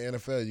 And then in the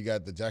NFL, you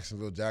got the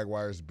Jacksonville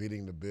Jaguars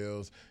beating the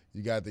Bills.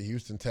 You got the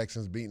Houston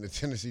Texans beating the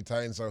Tennessee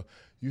Titans. So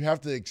you have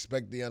to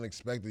expect the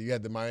unexpected. You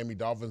had the Miami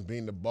Dolphins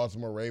beating the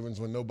Baltimore Ravens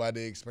when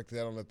nobody expected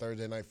that on a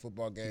Thursday night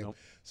football game. Nope.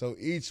 So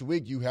each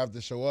week you have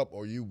to show up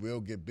or you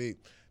will get beat.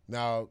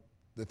 Now,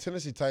 the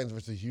Tennessee Titans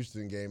versus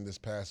Houston game this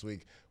past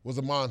week was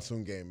a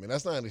monsoon game, and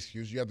that's not an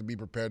excuse. You have to be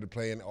prepared to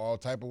play in all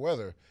type of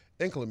weather,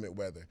 inclement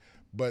weather.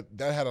 But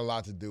that had a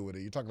lot to do with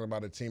it. You're talking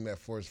about a team that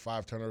forced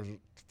 5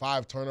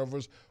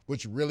 turnovers,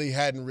 which really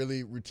hadn't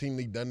really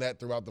routinely done that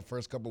throughout the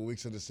first couple of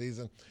weeks of the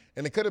season.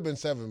 And it could have been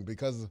 7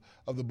 because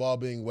of the ball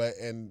being wet.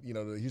 And,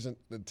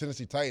 the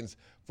Tennessee Titans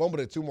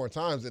fumbled it 2 more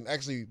times. And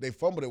actually, they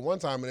fumbled it one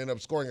time and ended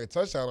up scoring a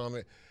touchdown on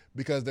it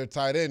because their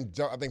tight end,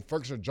 I think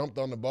Ferguson, jumped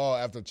on the ball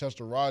after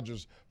Chester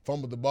Rogers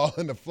fumbled the ball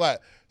in the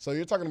flat. So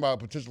you're talking about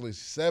potentially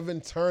 7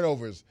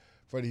 turnovers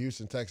for the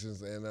Houston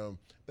Texans. And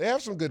they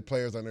have some good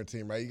players on their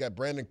team, right? You got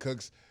Brandon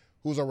Cooks,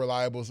 who's a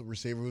reliable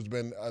receiver, who's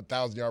been a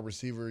 1,000-yard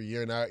receiver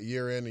year in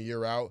and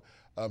year out.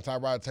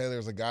 Tyrod Taylor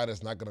is a guy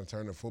that's not going to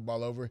turn the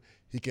football over.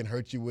 He can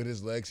hurt you with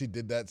his legs. He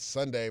did that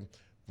Sunday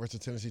versus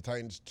Tennessee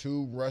Titans,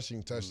 2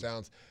 rushing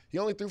touchdowns. He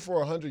only threw for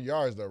 100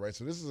 yards, though, right?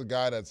 So this is a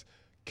guy that's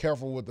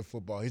careful with the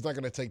football. He's not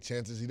going to take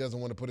chances. He doesn't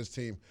want to put his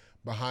team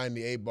behind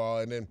the 8 ball.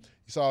 And then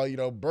you saw,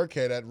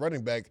 Burkhead at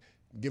running back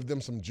give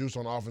them some juice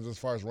on offense as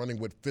far as running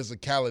with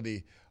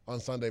physicality on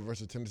Sunday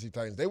versus Tennessee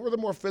Titans. They were the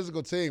more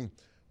physical team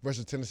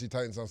versus Tennessee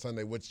Titans on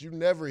Sunday, which you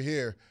never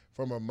hear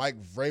from a Mike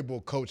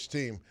Vrabel coach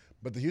team.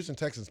 But the Houston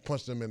Texans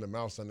punched them in the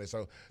mouth Sunday.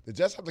 So the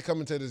Jets have to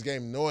come into this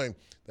game knowing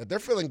that they're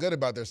feeling good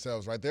about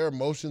themselves, right? Their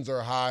emotions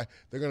are high.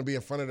 They're going to be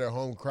in front of their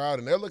home crowd,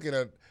 and they're looking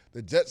at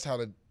the Jets how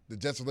the the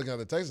Jets are looking at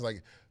the Texans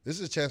like, this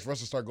is a chance for us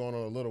to start going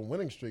on a little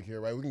winning streak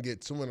here, right? We can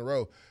get 2 in a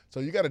row.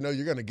 So you got to know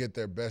you're going to get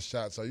their best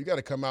shot. So you got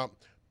to come out,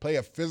 play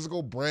a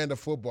physical brand of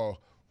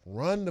football,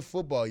 run the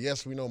football.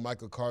 Yes, we know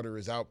Michael Carter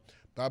is out,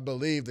 but I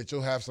believe that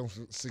you'll have some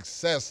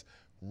success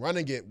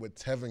running it with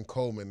Tevin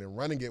Coleman and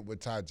running it with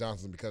Ty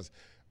Johnson, because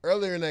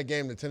earlier in that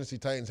game, the Tennessee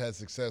Titans had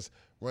success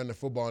running the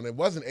football, and it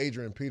wasn't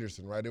Adrian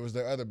Peterson, right? It was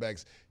their other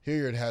backs.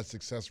 Hilliard had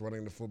success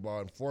running the football,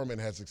 and Foreman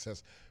had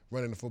success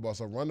running the football.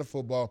 So run the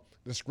football.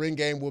 The screen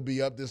game will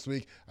be up this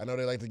week. I know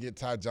they like to get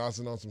Ty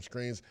Johnson on some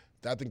screens.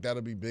 I think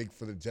that'll be big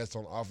for the Jets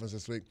on offense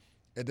this week.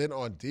 And then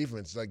on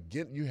defense,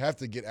 you have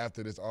to get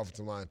after this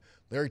offensive line.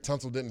 Larry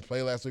Tunsil didn't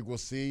play last week. We'll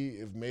see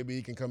if maybe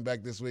he can come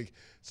back this week.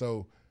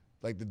 So,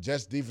 the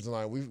Jets defensive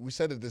line, we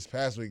said it this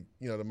past week,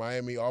 the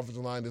Miami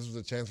offensive line, this was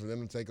a chance for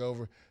them to take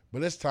over.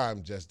 But it's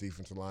time, Jets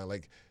defensive line.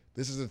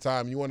 This is the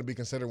time you want to be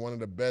considered one of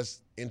the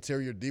best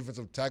interior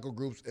defensive tackle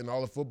groups in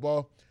all of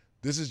football.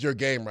 This is your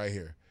game right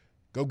here.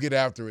 Go get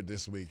after it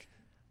this week.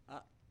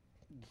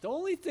 The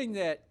only thing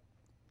that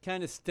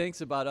kind of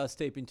stinks about us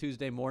taping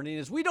Tuesday morning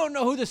is we don't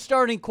know who the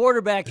starting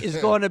quarterback is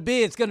going to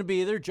be. It's going to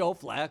be either Joe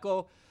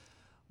Flacco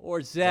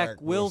or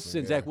Zach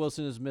Wilson. Yeah. Zach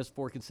Wilson has missed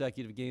 4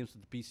 consecutive games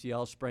with the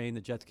PCL sprain.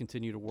 The Jets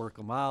continue to work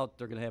him out.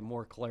 They're going to have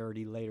more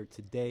clarity later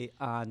today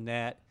on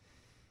that.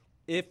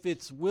 If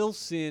it's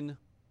Wilson,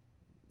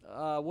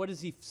 what is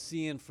he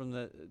seeing from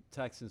the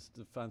Texans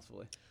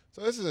defensively?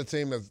 So this is a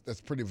team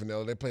that's pretty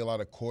vanilla. They play a lot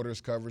of quarters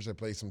coverage. They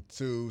play some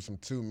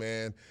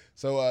two-man.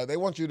 So they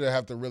want you to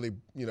have to really,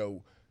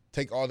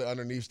 take all the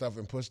underneath stuff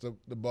and push the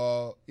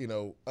ball,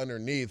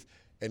 underneath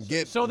and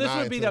get. So this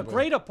would be the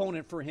great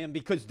opponent for him,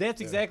 because that's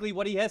exactly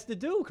what he has to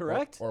do,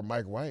 correct? Or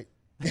Mike White.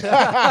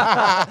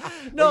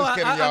 No,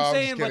 I'm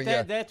saying, but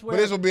that's where.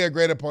 But this will be a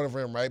great opponent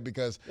for him, right?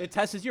 Because it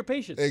tests your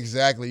patience.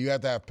 Exactly. You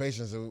have to have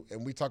patience.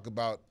 And we talk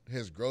about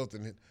his growth,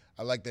 and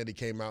I like that he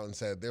came out and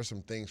said there's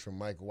some things from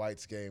Mike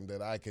White's game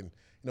that I can,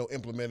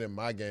 implement in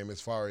my game, as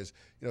far as,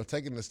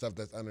 taking the stuff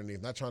that's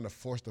underneath, not trying to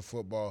force the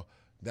football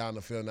down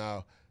the field.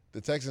 Now, the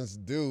Texans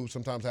do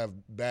sometimes have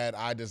bad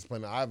eye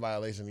discipline, eye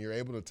violation. You're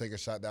able to take a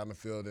shot down the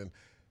field, and,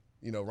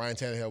 Ryan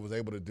Tannehill was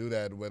able to do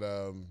that with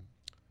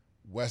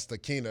West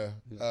Akina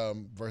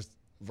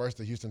versus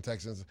the Houston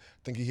Texans. I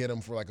think he hit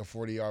him for a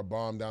 40-yard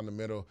bomb down the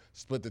middle,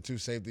 split the 2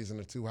 safeties in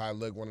a too-high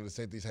look. One of the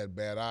safeties had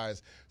bad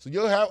eyes. So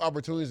you'll have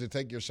opportunities to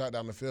take your shot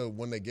down the field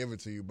when they give it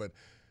to you, but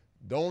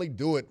don't only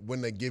do it when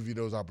they give you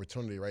those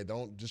opportunities, right?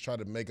 Don't just try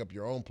to make up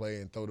your own play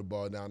and throw the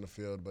ball down the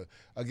field. But,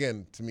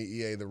 again, to me,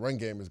 EA, the run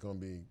game is going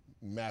to be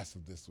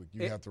massive this week.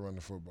 You have to run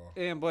the football.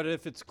 But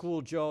if it's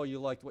Cool Joe, you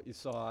liked what you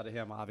saw out of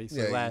him,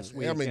 obviously, last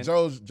week. Yeah, I mean,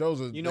 Joe's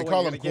they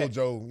call him Cool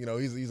Joe.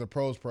 He's a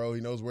pro's pro.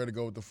 He knows where to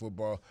go with the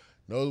football,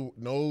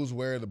 knows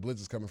where the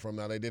blitz is coming from.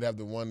 Now, they did have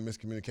the one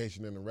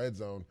miscommunication in the red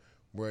zone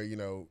where,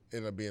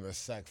 ended up being a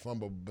sack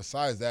fumble.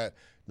 Besides that,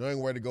 knowing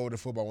where to go with the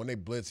football, when they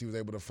blitz, he was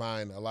able to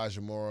find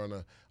Elijah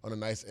Moore on a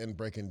nice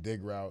end-breaking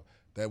dig route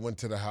that went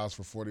to the house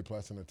for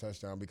 40-plus and a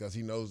touchdown, because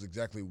he knows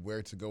exactly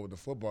where to go with the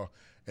football.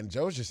 And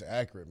Joe's just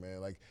accurate,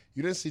 man.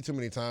 You didn't see too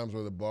many times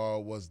where the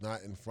ball was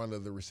not in front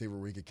of the receiver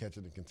where he could catch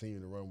it and continue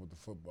to run with the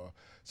football.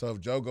 So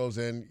if Joe goes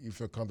in, you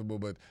feel comfortable.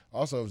 But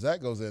also if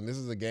Zach goes in, this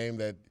is a game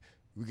that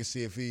we can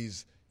see if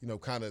he's,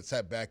 kind of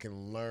sat back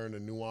and learned the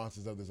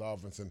nuances of this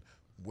offense and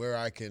where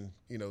I can,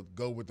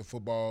 go with the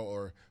football,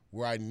 or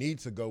where I need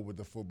to go with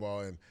the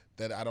football, and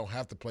that I don't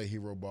have to play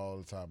hero ball all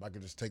the time. I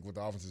can just take what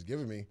the offense is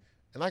giving me,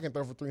 and I can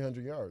throw for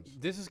 300 yards.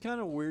 This is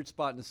kind of a weird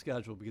spot in the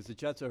schedule, because the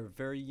Jets are a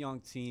very young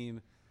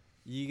team.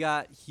 You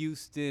got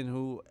Houston,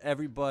 who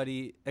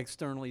everybody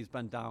externally has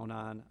been down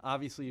on.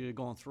 Obviously, they're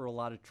going through a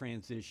lot of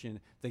transition.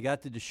 They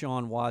got the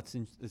Deshaun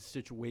Watson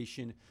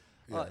situation,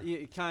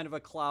 kind of a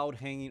cloud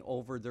hanging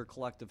over their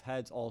collective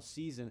heads all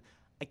season.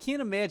 I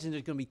can't imagine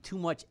there's going to be too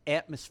much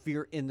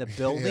atmosphere in the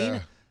building.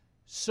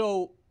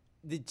 So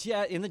the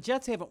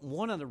Jets haven't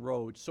won on the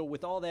road. So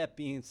with all that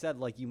being said,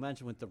 like you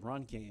mentioned with the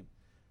run game,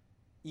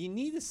 you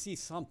need to see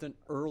something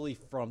early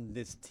from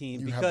this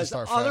team, because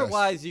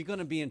otherwise you're going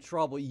to be in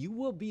trouble. You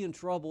will be in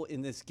trouble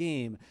in this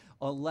game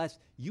unless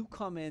you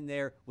come in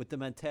there with the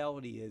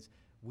mentality is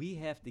we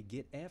have to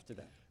get after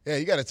them. Yeah,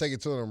 you got to take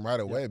it to them right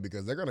away,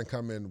 because they're going to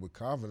come in with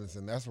confidence,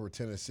 and that's where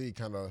Tennessee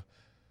kind of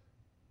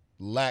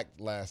lacked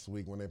last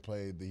week when they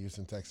played the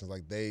Houston Texans.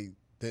 They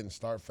didn't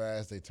start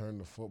fast. They turned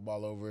the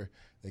football over.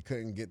 They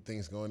couldn't get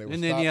things going.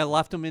 And then you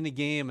left them in the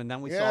game, and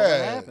then we saw what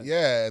happened.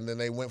 Yeah, and then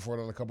they went for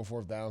it on a couple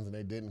fourth downs, and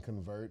they didn't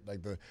convert.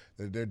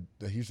 The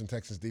Houston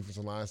Texans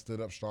defensive line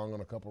stood up strong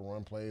on a couple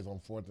run plays on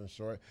 4th and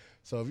short.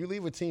 So if you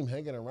leave a team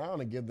hanging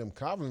around and give them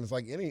confidence,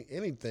 like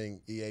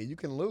anything, EA, you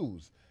can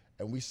lose.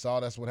 And we saw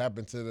that's what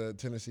happened to the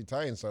Tennessee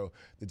Titans. So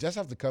the Jets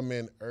have to come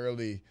in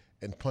early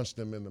and punch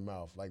them in the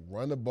mouth.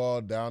 Run the ball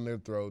down their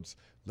throats.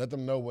 Let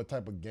them know what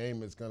type of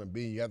game it's going to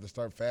be. You have to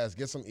start fast.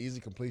 Get some easy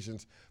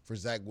completions for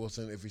Zach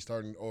Wilson if he's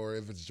starting, or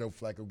if it's Joe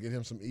Flacco, get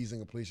him some easy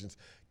completions.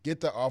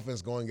 Get the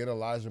offense going. Get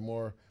Elijah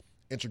Moore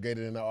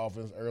integrated in the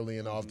offense early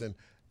and often.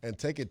 and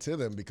take it to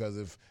them, because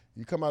if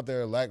you come out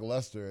there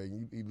lackluster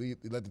and you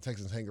let the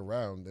Texans hang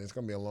around, then it's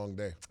going to be a long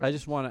day. I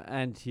just want to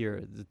end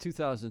here. The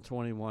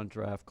 2021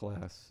 draft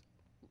class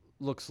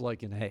looks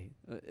like an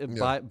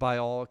A by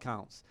all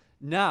accounts.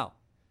 Now,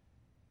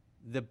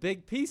 the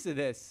big piece of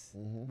this,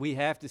 we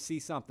have to see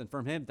something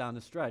from him down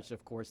the stretch.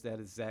 Of course, that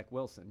is Zach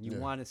Wilson. You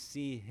want to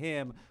see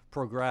him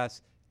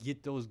progress,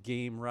 get those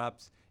game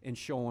reps, and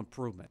show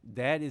improvement.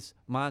 That is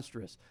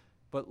monstrous.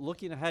 But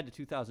looking ahead to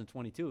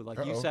 2022,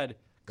 like you said,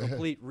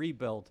 complete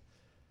rebuild.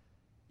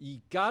 You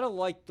got to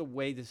like the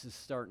way this is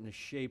starting to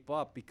shape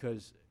up,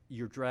 because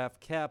your draft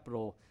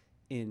capital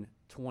in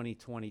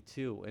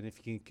 2022, and if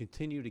you can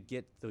continue to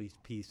get these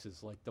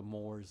pieces like the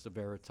Moores, the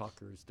Vera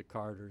Tuckers, the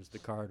Carters,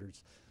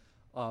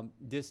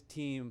 this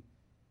team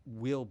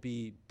will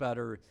be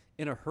better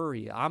in a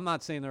hurry. I'm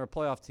not saying they're a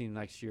playoff team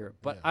next year,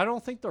 but I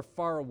don't think they're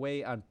far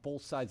away on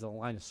both sides of the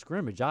line of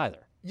scrimmage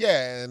either.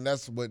 Yeah, and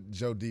that's what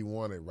Joe D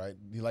wanted, right?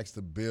 He likes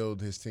to build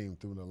his team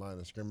through the line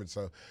of scrimmage.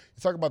 So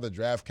you talk about the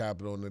draft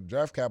capital, and the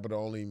draft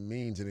capital only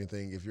means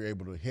anything if you're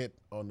able to hit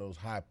on those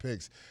high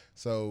picks.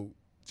 So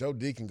Joe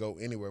D can go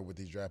anywhere with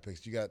these draft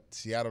picks. You got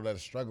Seattle that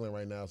is struggling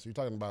right now, so you're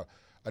talking about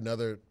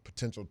another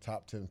potential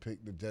top 10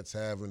 pick the Jets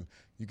have, and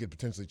you could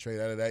potentially trade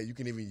out of that. You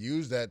can even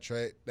use that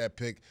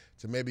pick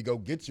to maybe go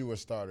get you a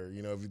starter.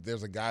 You know, if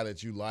there's a guy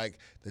that you like,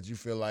 that you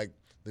feel like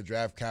the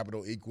draft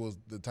capital equals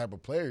the type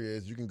of player he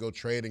is, you can go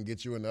trade and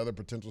get you another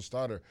potential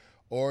starter.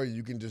 Or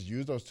you can just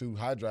use those 2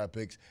 high draft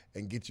picks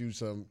and get you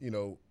some,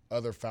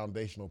 other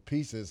foundational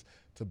pieces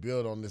to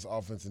build on this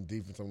offense and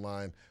defensive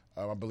line.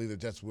 I believe the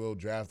Jets will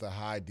draft a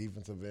high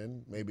defensive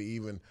end, maybe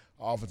even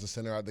offensive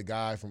center. The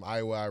guy from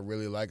Iowa I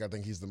really like. I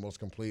think he's the most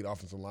complete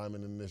offensive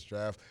lineman in this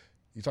draft.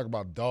 You talk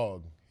about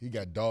dog. He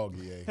got dog,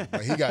 EA.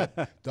 Like, he got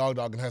dog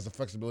and has the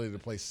flexibility to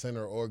play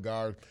center or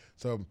guard.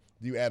 So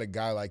you add a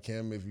guy like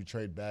him if you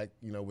trade back,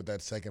 with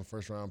that second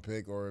first-round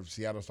pick, or if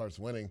Seattle starts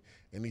winning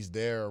and he's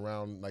there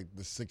around like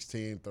the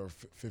 16th or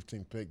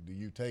 15th pick, do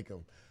you take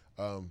him?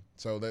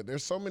 So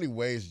there's so many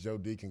ways Joe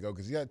D can go,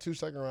 because he had 2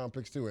 second-round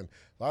picks too, and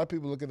a lot of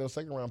people look at those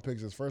second-round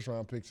picks as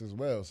first-round picks as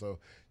well. So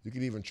you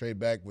could even trade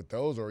back with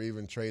those, or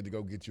even trade to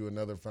go get you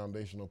another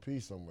foundational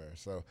piece somewhere.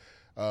 So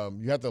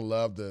you have to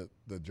love the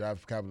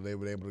draft capital they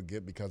were able to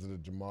get because of the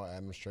Jamal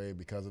Adams trade,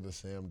 because of the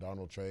Sam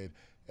Darnold trade.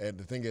 And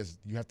the thing is,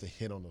 you have to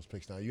hit on those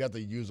picks now. You have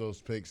to use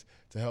those picks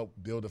to help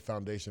build a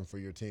foundation for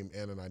your team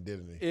and an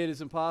identity. It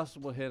is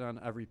impossible to hit on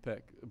every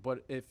pick,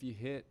 but if you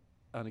hit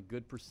on a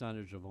good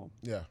percentage of them,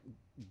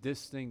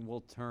 this thing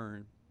will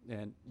turn.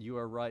 And you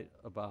are right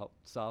about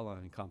Saleh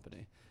and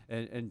company.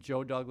 And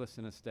Joe Douglas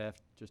and his staff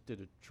just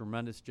did a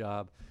tremendous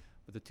job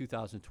with the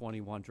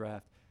 2021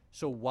 draft.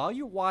 So while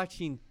you're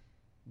watching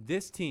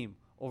this team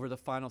over the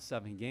final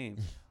 7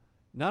 games,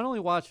 not only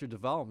watch their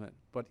development,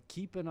 but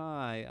keep an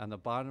eye on the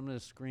bottom of the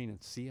screen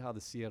and see how the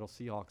Seattle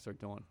Seahawks are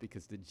doing,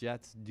 because the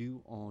Jets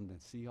do own the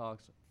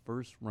Seahawks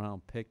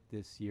first-round pick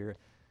this year.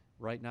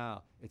 Right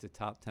now, it's a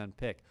top 10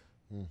 pick.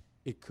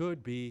 It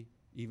could be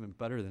even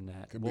better than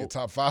that. Could be a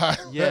top 5.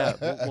 Yeah,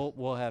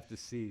 we'll have to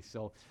see.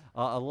 So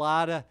a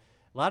lot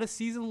of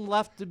season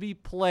left to be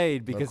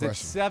played, because it's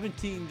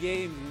 17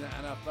 games in the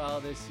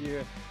NFL this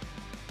year.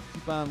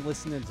 Keep on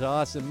listening to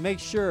us, and make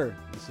sure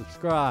to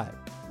subscribe,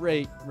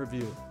 rate,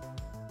 review.